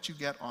spend what you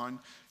get on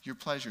your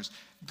pleasures.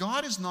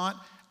 God is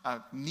not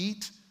a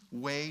neat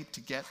way to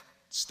get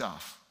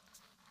stuff.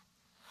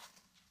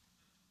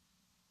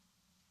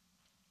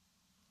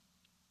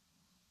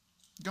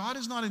 God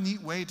is not a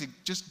neat way to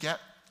just get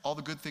all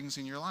the good things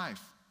in your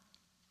life.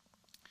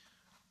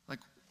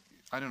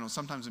 I don't know,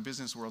 sometimes in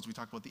business worlds we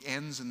talk about the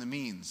ends and the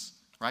means,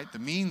 right? The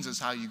means is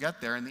how you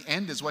get there, and the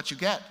end is what you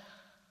get.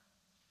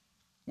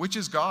 Which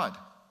is God?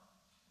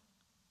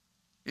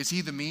 Is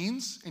he the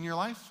means in your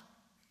life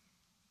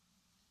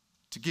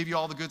to give you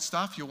all the good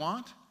stuff you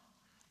want?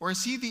 Or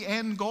is he the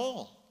end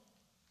goal?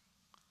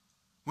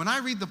 When I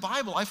read the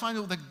Bible, I find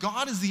out that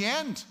God is the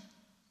end.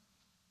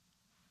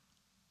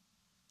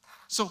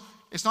 So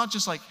it's not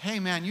just like, hey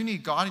man, you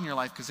need God in your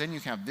life because then you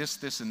can have this,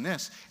 this, and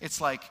this.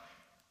 It's like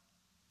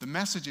the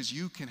message is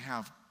you can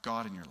have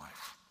God in your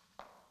life.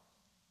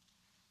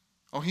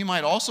 Oh, he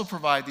might also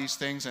provide these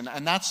things, and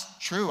that's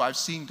true. I've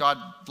seen God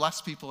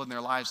bless people in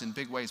their lives in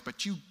big ways,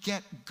 but you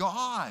get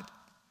God.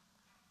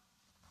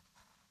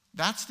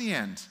 That's the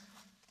end.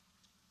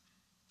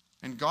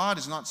 And God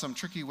is not some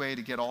tricky way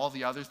to get all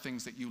the other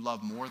things that you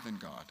love more than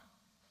God.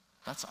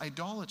 That's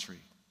idolatry.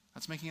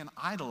 That's making an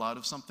idol out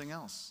of something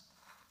else.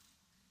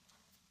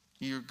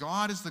 Either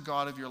God is the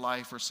God of your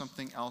life or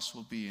something else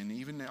will be. And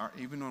even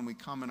when we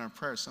come in our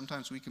prayers,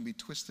 sometimes we can be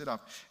twisted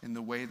up in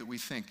the way that we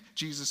think.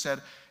 Jesus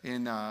said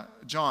in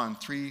John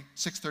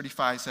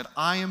 6:35, he said,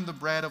 I am the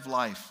bread of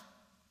life.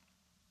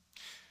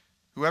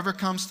 Whoever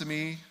comes to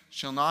me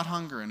shall not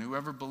hunger, and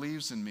whoever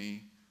believes in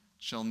me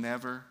shall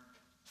never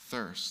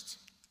thirst.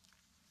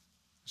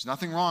 There's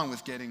nothing wrong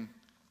with getting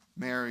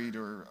married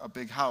or a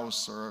big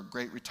house or a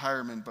great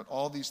retirement, but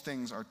all these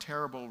things are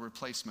terrible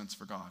replacements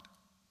for God.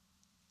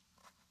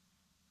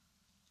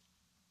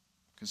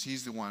 Because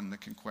he's the one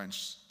that can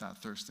quench that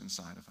thirst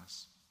inside of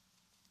us.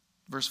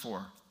 Verse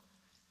 4.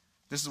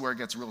 This is where it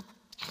gets real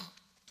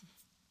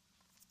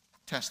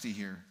testy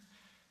here.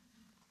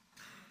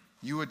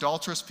 You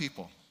adulterous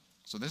people.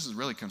 So this is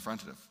really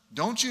confrontative.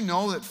 Don't you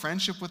know that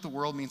friendship with the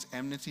world means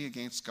enmity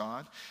against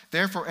God?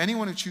 Therefore,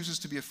 anyone who chooses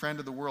to be a friend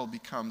of the world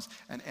becomes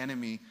an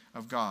enemy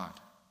of God.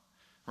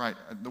 Right.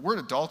 The word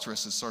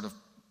adulterous is sort of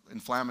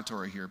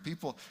inflammatory here.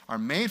 People are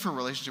made for a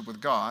relationship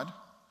with God.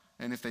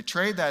 And if they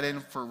trade that in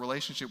for a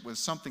relationship with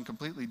something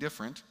completely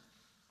different,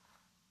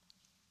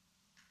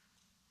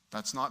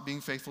 that's not being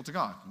faithful to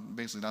God.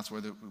 Basically, that's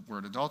where the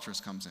word adulterous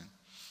comes in.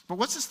 But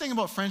what's this thing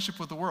about friendship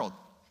with the world?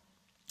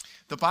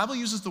 The Bible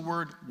uses the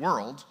word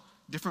world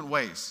different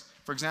ways.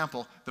 For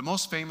example, the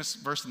most famous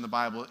verse in the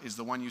Bible is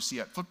the one you see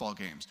at football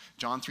games.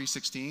 John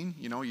 3:16,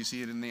 you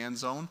see it in the end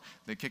zone.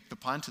 They kick the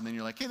punt, and then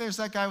you're like, hey, there's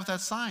that guy with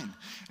that sign.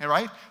 And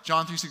right?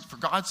 John 3:16, for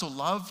God so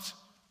loved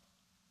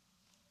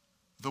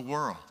the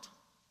world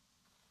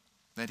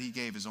that he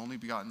gave his only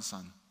begotten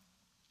Son,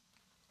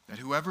 that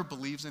whoever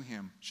believes in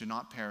him should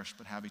not perish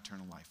but have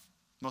eternal life.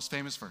 Most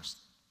famous verse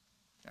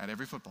at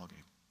every football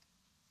game.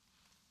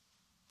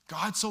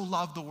 God so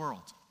loved the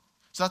world.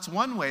 So that's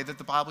one way that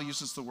the Bible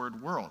uses the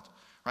word world,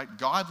 right?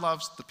 God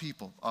loves the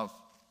people of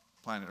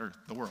planet Earth,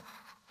 the world,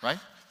 right?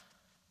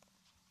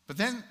 But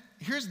then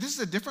this is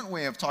a different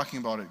way of talking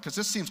about it, because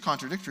this seems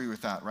contradictory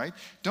with that, right?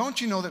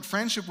 Don't you know that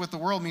friendship with the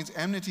world means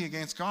enmity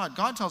against God?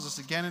 God tells us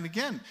again and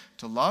again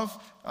to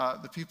love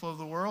the people of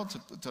the world,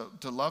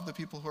 to love the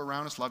people who are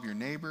around us, love your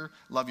neighbor,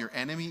 love your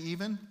enemy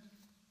even.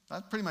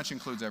 That pretty much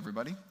includes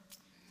everybody.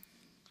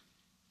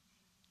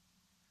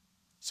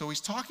 So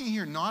he's talking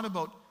here not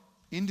about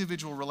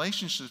individual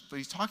relationships, but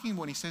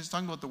when he says he's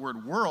talking about the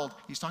word world,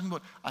 he's talking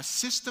about a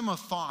system of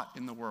thought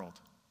in the world.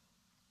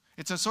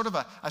 It's a sort of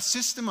a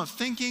system of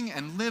thinking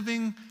and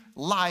living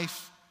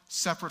life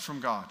separate from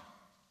God.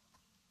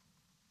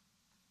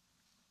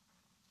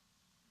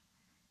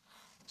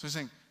 So he's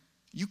saying,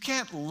 you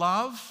can't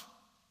love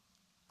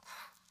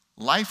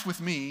life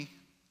with me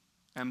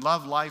and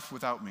love life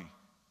without me.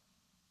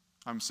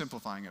 I'm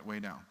simplifying it way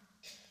down.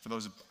 For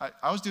those, I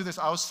always do this,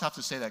 I always have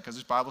to say that because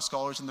there's Bible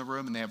scholars in the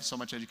room and they have so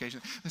much education.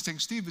 They're saying,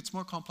 Steve, it's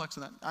more complex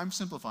than that. I'm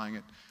simplifying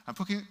it. I'm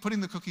putting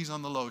the cookies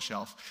on the low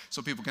shelf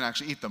so people can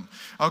actually eat them.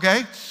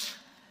 Okay?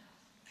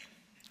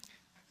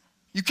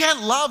 You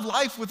can't love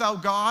life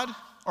without God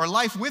or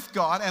life with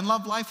God and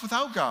love life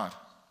without God.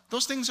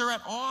 Those things are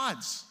at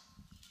odds.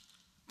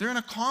 They're in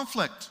a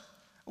conflict.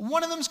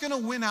 One of them is going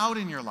to win out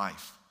in your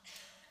life.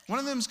 One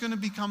of them is going to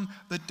become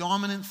the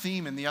dominant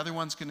theme and the other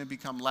one's going to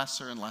become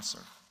lesser and lesser.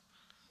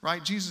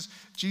 Right? Jesus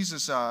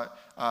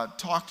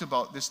talked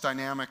about this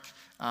dynamic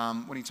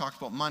when he talked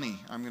about money.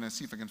 I'm going to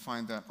see if I can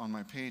find that on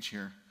my page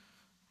here.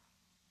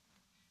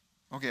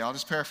 Okay, I'll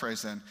just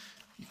paraphrase then.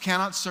 You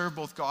cannot serve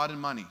both God and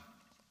money.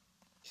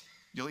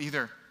 You'll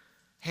either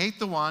hate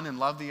the one and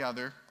love the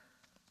other,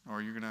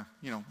 or you're going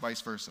to,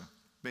 vice versa.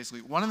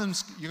 Basically, one of them,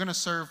 you're going to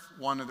serve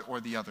one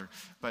or the other.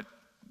 But,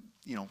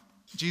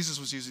 Jesus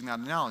was using that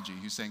analogy.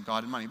 He's saying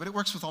God and money. But it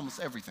works with almost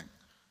everything.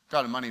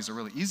 God and money is a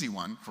really easy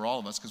one for all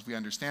of us because we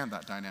understand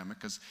that dynamic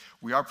because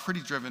we are pretty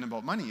driven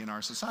about money in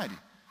our society.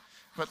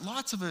 But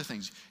lots of other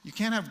things. You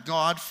can't have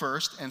God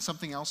first and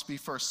something else be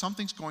first.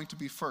 Something's going to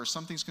be first.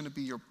 Something's going to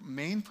be your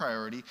main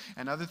priority,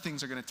 and other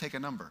things are going to take a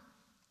number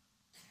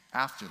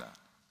after that.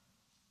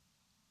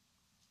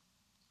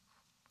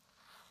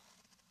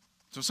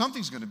 So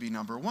something's going to be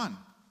number one.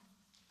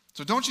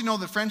 So don't you know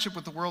that friendship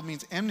with the world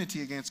means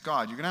enmity against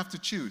God? You're going to have to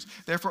choose.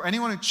 Therefore,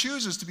 anyone who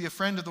chooses to be a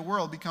friend of the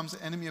world becomes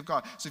the enemy of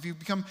God. So if you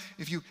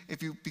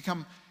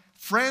become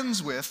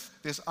friends with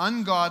this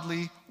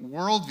ungodly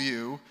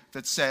worldview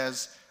that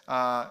says,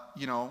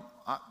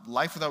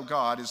 life without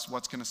God is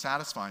what's going to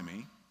satisfy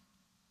me,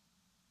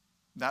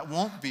 that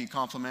won't be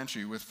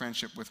complementary with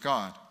friendship with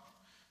God.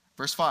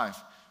 Verse 5,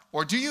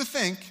 or do you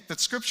think that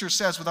Scripture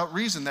says without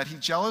reason that he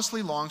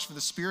jealously longs for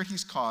the Spirit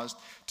he's caused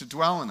to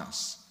dwell in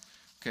us?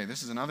 Okay,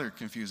 this is another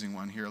confusing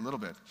one here a little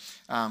bit.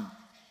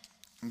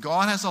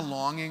 God has a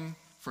longing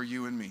for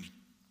you and me.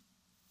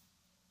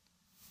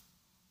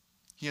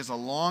 He has a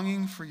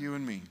longing for you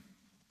and me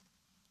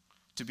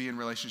to be in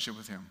relationship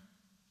with him.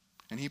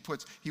 And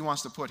he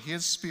wants to put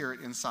his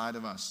Spirit inside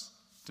of us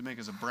to make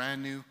us a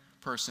brand new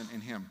person in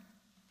him.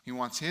 He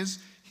wants his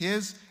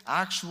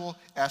actual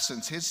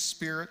essence, his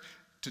Spirit,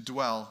 to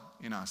dwell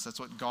in us. That's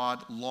what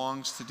God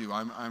longs to do.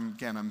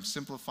 I'm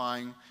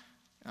simplifying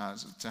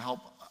to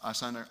help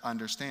us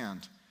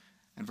understand.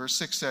 And verse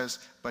 6 says,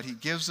 but he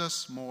gives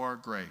us more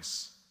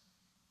grace.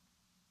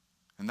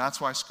 And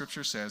that's why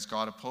Scripture says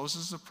God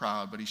opposes the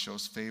proud, but he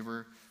shows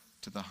favor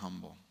to the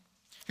humble.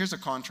 Here's a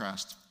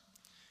contrast.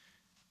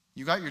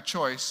 You got your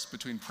choice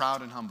between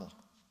proud and humble.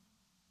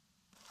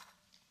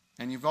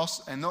 And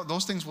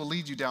those things will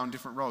lead you down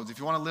different roads. If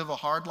you want to live a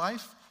hard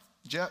life,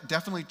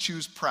 definitely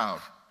choose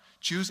proud.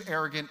 Choose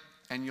arrogant,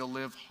 and you'll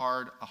live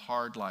a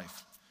hard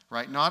life.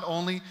 Right? Not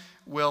only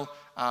will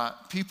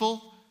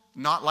people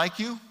not like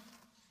you,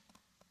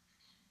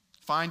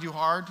 find you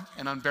hard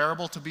and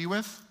unbearable to be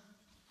with,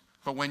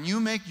 but when you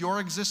make your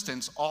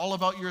existence all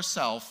about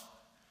yourself,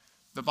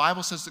 the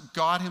Bible says that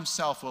God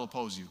himself will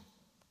oppose you.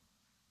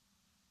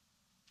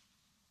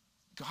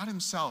 God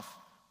himself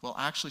will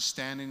actually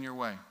stand in your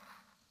way.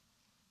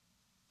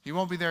 He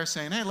won't be there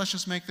saying, hey, let's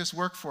just make this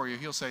work for you.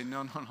 He'll say,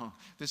 no.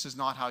 This is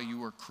not how you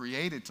were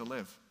created to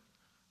live.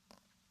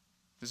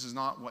 This is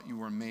not what you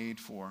were made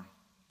for.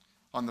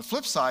 On the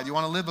flip side, you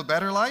want to live a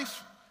better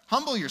life?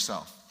 Humble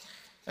yourself.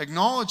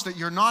 Acknowledge that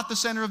you're not the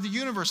center of the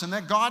universe and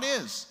that God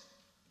is.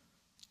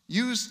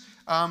 Use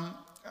the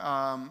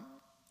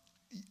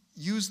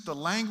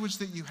language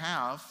that you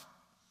have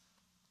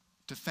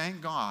to thank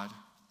God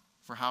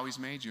for how he's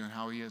made you and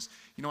how he is.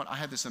 You know what? I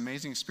had this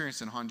amazing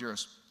experience in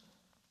Honduras.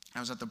 I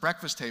was at the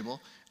breakfast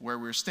table where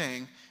we were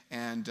staying,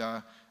 and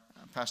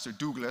Pastor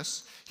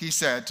Douglas, he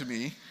said to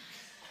me,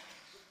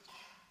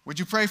 would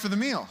you pray for the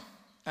meal?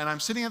 And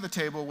I'm sitting at the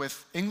table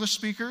with English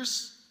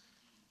speakers,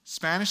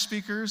 Spanish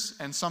speakers,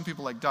 and some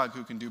people like Doug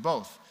who can do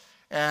both.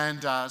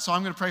 And so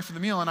I'm going to pray for the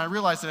meal, and I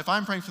realized that if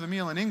I'm praying for the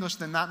meal in English,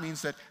 then that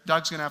means that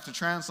Doug's going to have to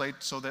translate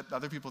so that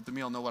other people at the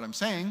meal know what I'm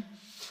saying.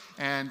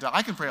 And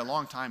I can pray a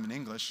long time in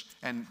English,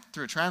 and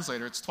through a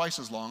translator, it's twice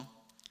as long.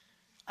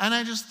 And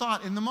I just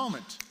thought in the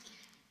moment,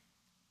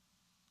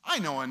 I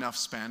know enough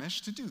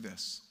Spanish to do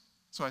this.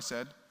 So I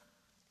said,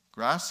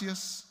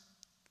 gracias,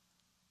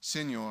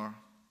 Señor,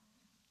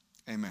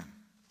 amen.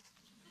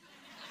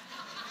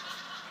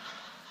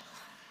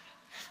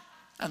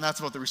 And that's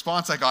about the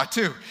response I got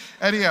too.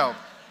 Anyhow,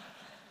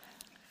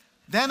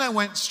 then I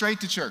went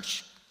straight to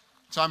church.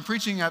 So I'm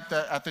preaching at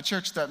the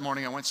church that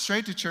morning. I went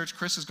straight to church.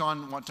 Chris has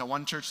gone to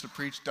one church to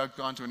preach. Doug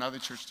gone to another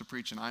church to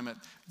preach. And I'm at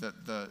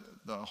the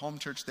home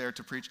church there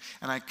to preach.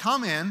 And I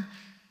come in,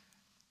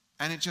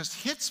 and it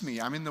just hits me.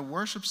 I'm in the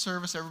worship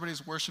service.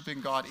 Everybody's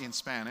worshiping God in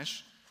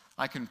Spanish.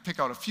 I can pick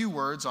out a few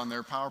words on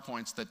their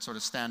PowerPoints that sort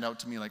of stand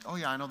out to me, like, oh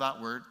yeah, I know that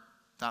word,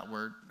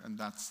 and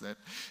that's it.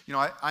 You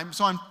know, I'm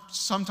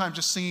sometimes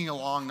just singing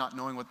along, not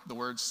knowing what the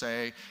words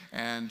say,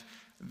 and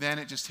then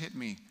it just hit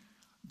me.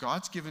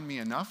 God's given me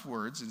enough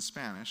words in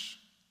Spanish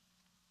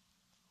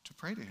to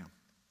pray to him.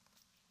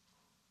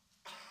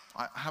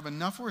 I have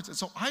enough words. And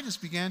so I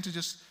just began to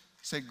just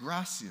say,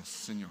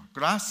 gracias, Señor,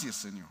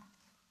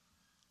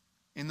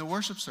 in the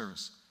worship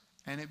service.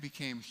 And it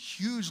became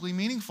hugely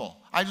meaningful.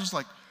 I just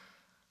like,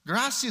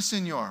 gracias,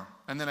 Señor.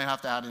 And then I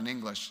have to add in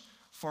English,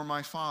 for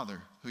my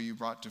father, who you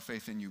brought to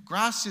faith in you.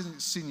 Gracias,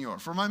 Señor.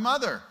 For my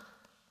mother.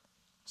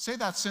 Say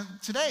that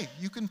today.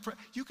 You can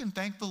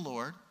thank the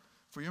Lord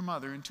for your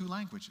mother in 2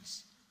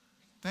 languages.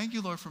 Thank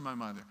you, Lord, for my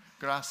mother.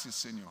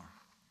 Gracias, Señor.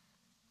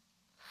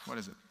 What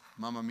is it?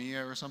 Mamma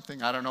Mia or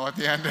something? I don't know what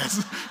the end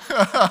is.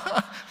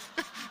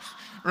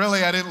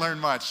 Really, I didn't learn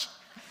much.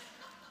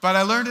 But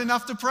I learned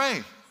enough to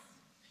pray.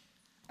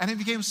 And it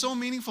became so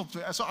meaningful.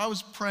 So I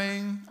was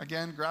praying,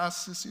 again,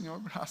 gracias,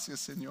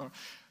 Señor,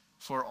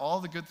 for all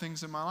the good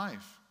things in my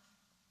life.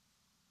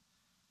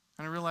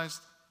 And I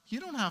realized, you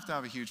don't have to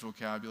have a huge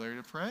vocabulary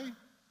to pray.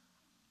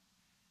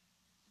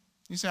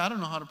 You say, I don't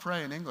know how to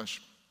pray in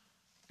English.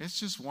 It's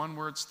just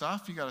one-word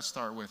stuff you got to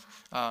start with.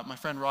 My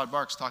friend Rod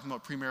Barks talking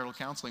about premarital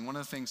counseling. One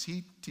of the things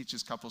he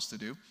teaches couples to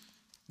do,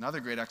 another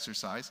great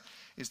exercise,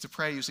 is to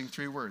pray using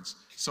 3 words.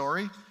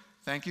 Sorry,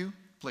 thank you,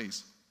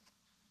 please.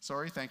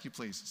 Sorry, thank you,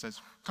 please. It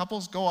says,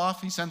 couples, go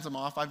off. He sends them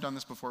off. I've done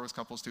this before with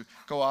couples too.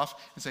 Go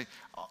off and say,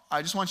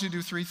 I just want you to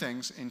do 3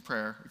 things in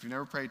prayer. If you've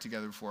never prayed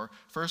together before,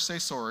 first say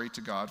sorry to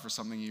God for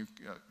something you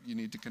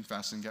need to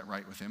confess and get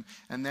right with him.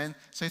 And then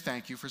say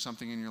thank you for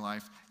something in your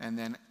life. And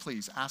then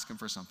please ask him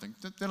for something.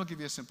 That'll give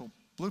you a simple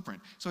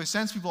blueprint. So he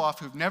sends people off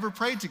who've never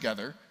prayed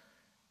together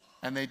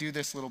and they do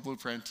this little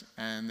blueprint,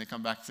 and they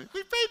come back and say,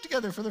 we prayed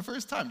together for the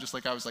first time, just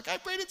like I was like, I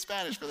prayed in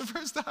Spanish for the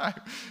first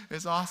time.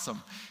 It's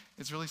awesome.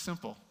 It's really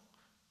simple.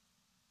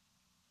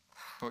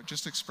 But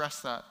just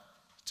express that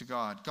to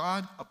God.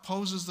 God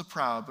opposes the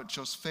proud, but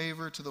shows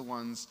favor to the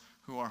ones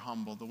who are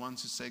humble, the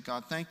ones who say,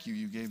 God, thank you,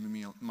 you gave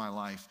me my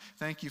life.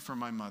 Thank you for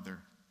my mother.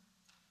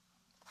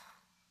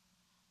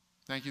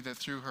 Thank you that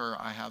through her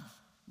I have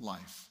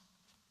life.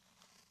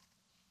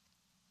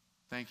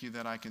 Thank you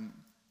that I can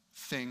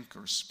think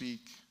or speak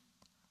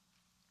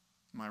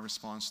my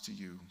response to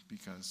you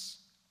because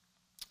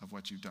of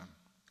what you've done.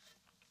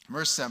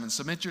 Verse 7,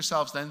 submit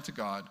yourselves then to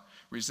God,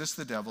 resist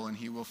the devil, and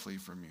he will flee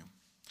from you.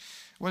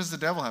 What does the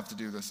devil have to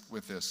do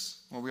with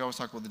this? Well, we always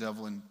talk about the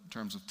devil in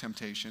terms of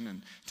temptation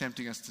and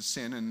tempting us to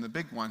sin. And the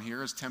big one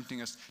here is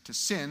tempting us to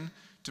sin,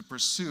 to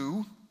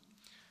pursue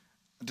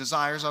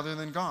desires other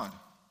than God,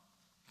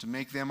 to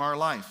make them our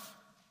life.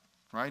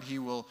 Right?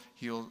 He'll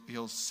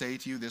say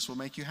to you, this will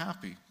make you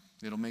happy.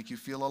 It'll make you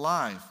feel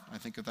alive. I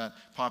think of that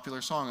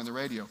popular song on the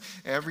radio.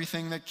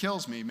 Everything that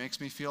kills me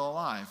makes me feel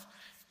alive.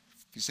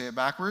 If you say it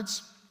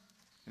backwards,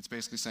 it's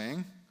basically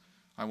saying,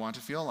 I want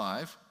to feel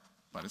alive,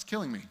 but it's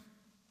killing me.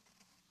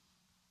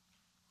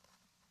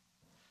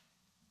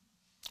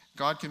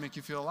 God can make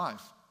you feel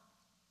alive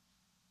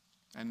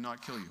and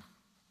not kill you.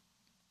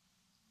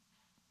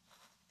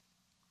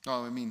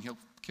 Oh, I mean, he'll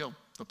kill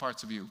the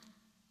parts of you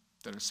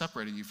that are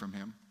separating you from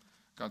him.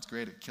 God's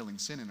great at killing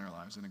sin in our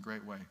lives in a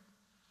great way.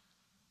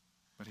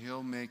 But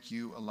he'll make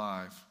you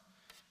alive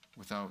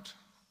without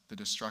the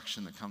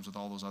destruction that comes with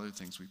all those other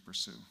things we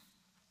pursue.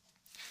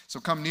 So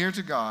come near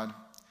to God,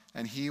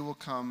 and he will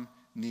come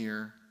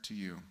near to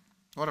you.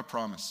 What a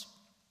promise.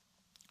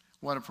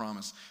 What a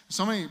promise.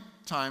 So many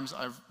times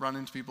I've run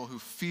into people who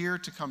fear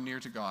to come near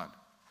to God.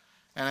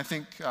 And I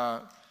think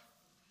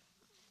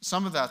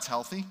some of that's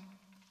healthy.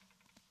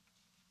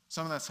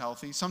 Some of that's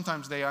healthy.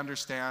 Sometimes they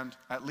understand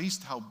at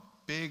least how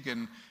big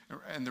and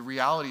the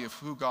reality of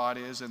who God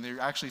is, and they're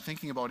actually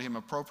thinking about him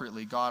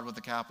appropriately, God with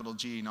a capital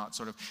G, not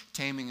sort of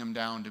taming him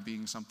down to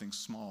being something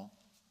small.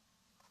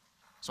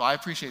 So I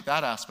appreciate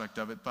that aspect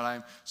of it, but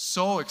I'm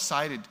so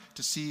excited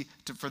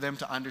for them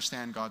to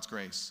understand God's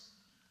grace.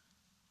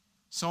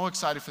 So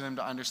excited for them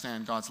to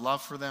understand God's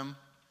love for them,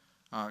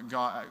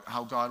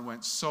 how God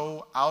went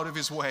so out of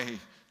his way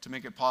to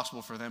make it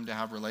possible for them to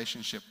have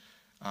relationship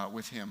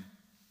with him.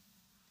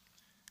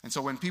 And so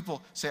when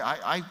people say,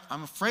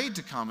 I'm afraid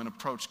to come and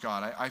approach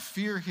God, I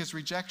fear his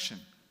rejection,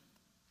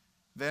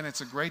 then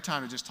it's a great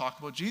time to just talk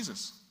about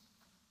Jesus.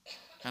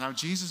 And how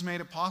Jesus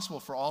made it possible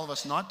for all of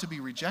us not to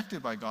be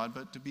rejected by God,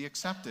 but to be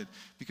accepted.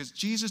 Because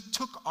Jesus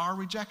took our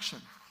rejection.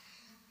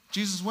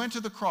 Jesus went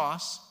to the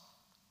cross,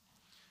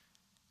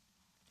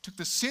 took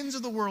the sins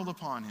of the world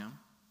upon him,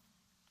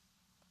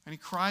 and he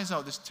cries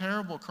out this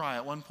terrible cry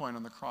at one point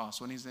on the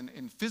cross. When he's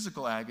in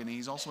physical agony,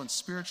 he's also in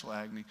spiritual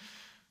agony.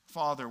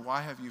 Father,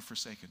 why have you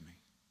forsaken me?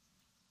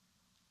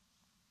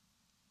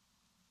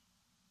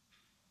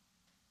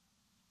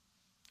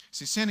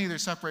 See, sin either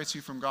separates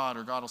you from God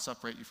or God will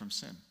separate you from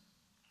sin.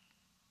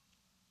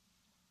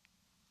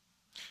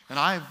 And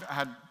I've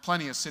had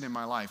plenty of sin in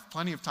my life,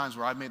 plenty of times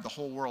where I've made the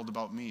whole world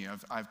about me.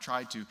 I've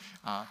tried to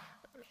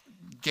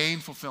gain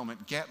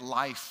fulfillment, get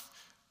life,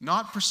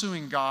 not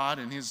pursuing God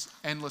and his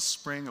endless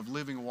spring of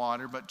living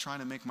water, but trying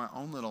to make my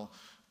own little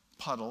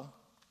puddle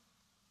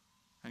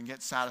and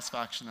get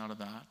satisfaction out of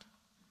that.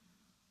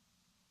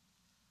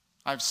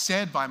 I've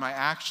said by my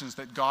actions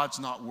that God's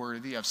not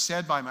worthy. I've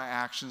said by my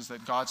actions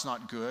that God's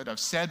not good. I've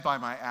said by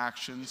my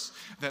actions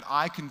that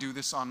I can do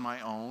this on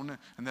my own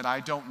and that I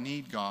don't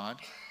need God.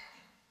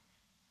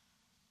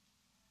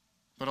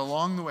 But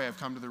along the way, I've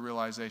come to the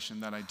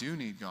realization that I do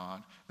need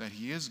God, that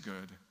he is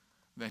good,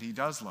 that he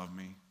does love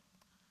me,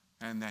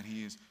 and that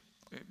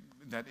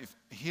that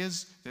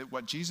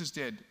what Jesus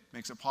did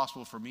makes it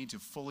possible for me to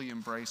fully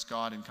embrace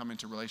God and come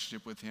into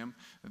relationship with him,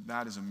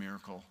 that is a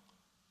miracle.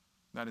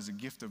 That is a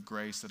gift of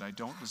grace that I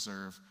don't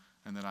deserve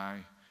and that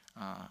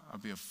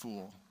I'd be a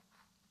fool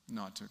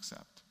not to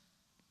accept.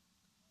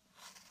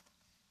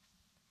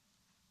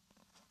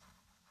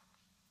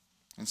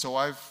 And so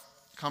I've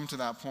come to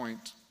that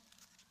point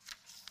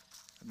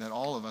that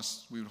all of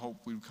us, we would hope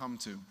we would come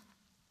to.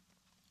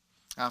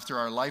 After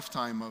our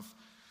lifetime of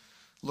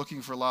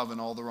looking for love in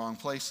all the wrong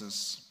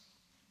places,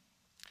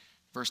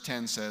 verse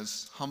 10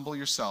 says, humble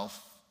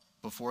yourself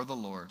before the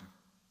Lord,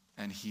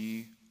 and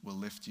he will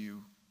lift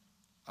you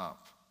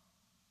up.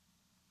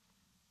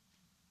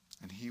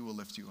 And he will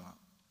lift you up.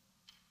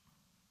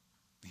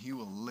 He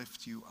will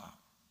lift you up.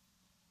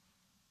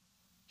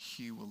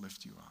 He will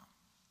lift you up.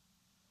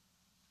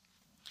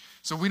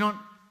 So we don't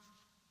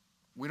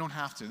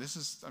have to.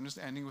 I'm just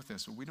ending with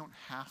this, but we don't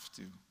have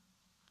to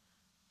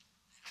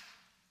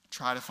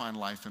try to find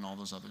life in all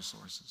those other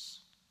sources.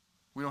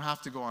 We don't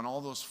have to go on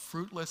all those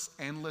fruitless,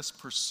 endless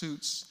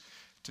pursuits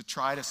to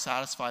try to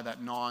satisfy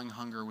that gnawing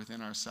hunger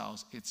within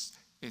ourselves. It's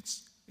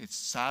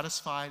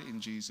satisfied in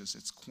Jesus.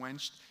 It's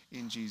quenched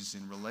in Jesus.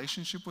 In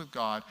relationship with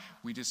God,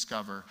 we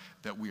discover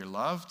that we are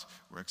loved,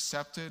 we're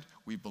accepted,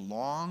 we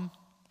belong,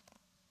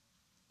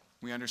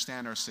 We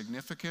understand our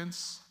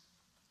significance.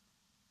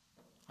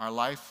 Our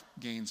life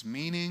gains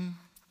meaning.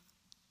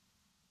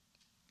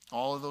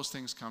 All of those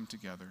things come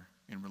together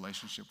in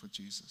relationship with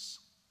Jesus.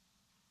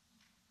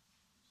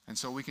 And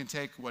so we can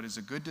take what is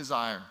a good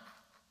desire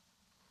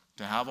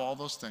to have all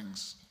those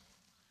things,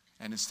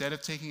 and instead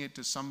of taking it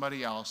to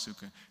somebody else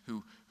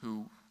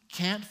who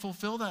can't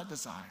fulfill that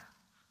desire,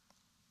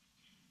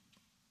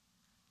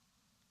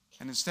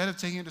 and instead of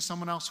taking it to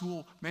someone else who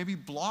will maybe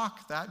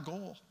block that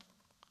goal,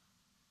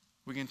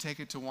 we can take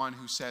it to one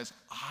who says,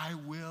 I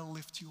will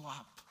lift you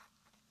up.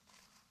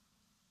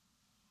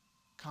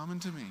 Come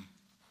unto me,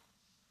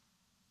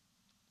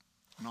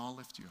 and I'll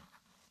lift you up.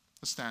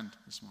 Let's stand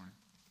this morning.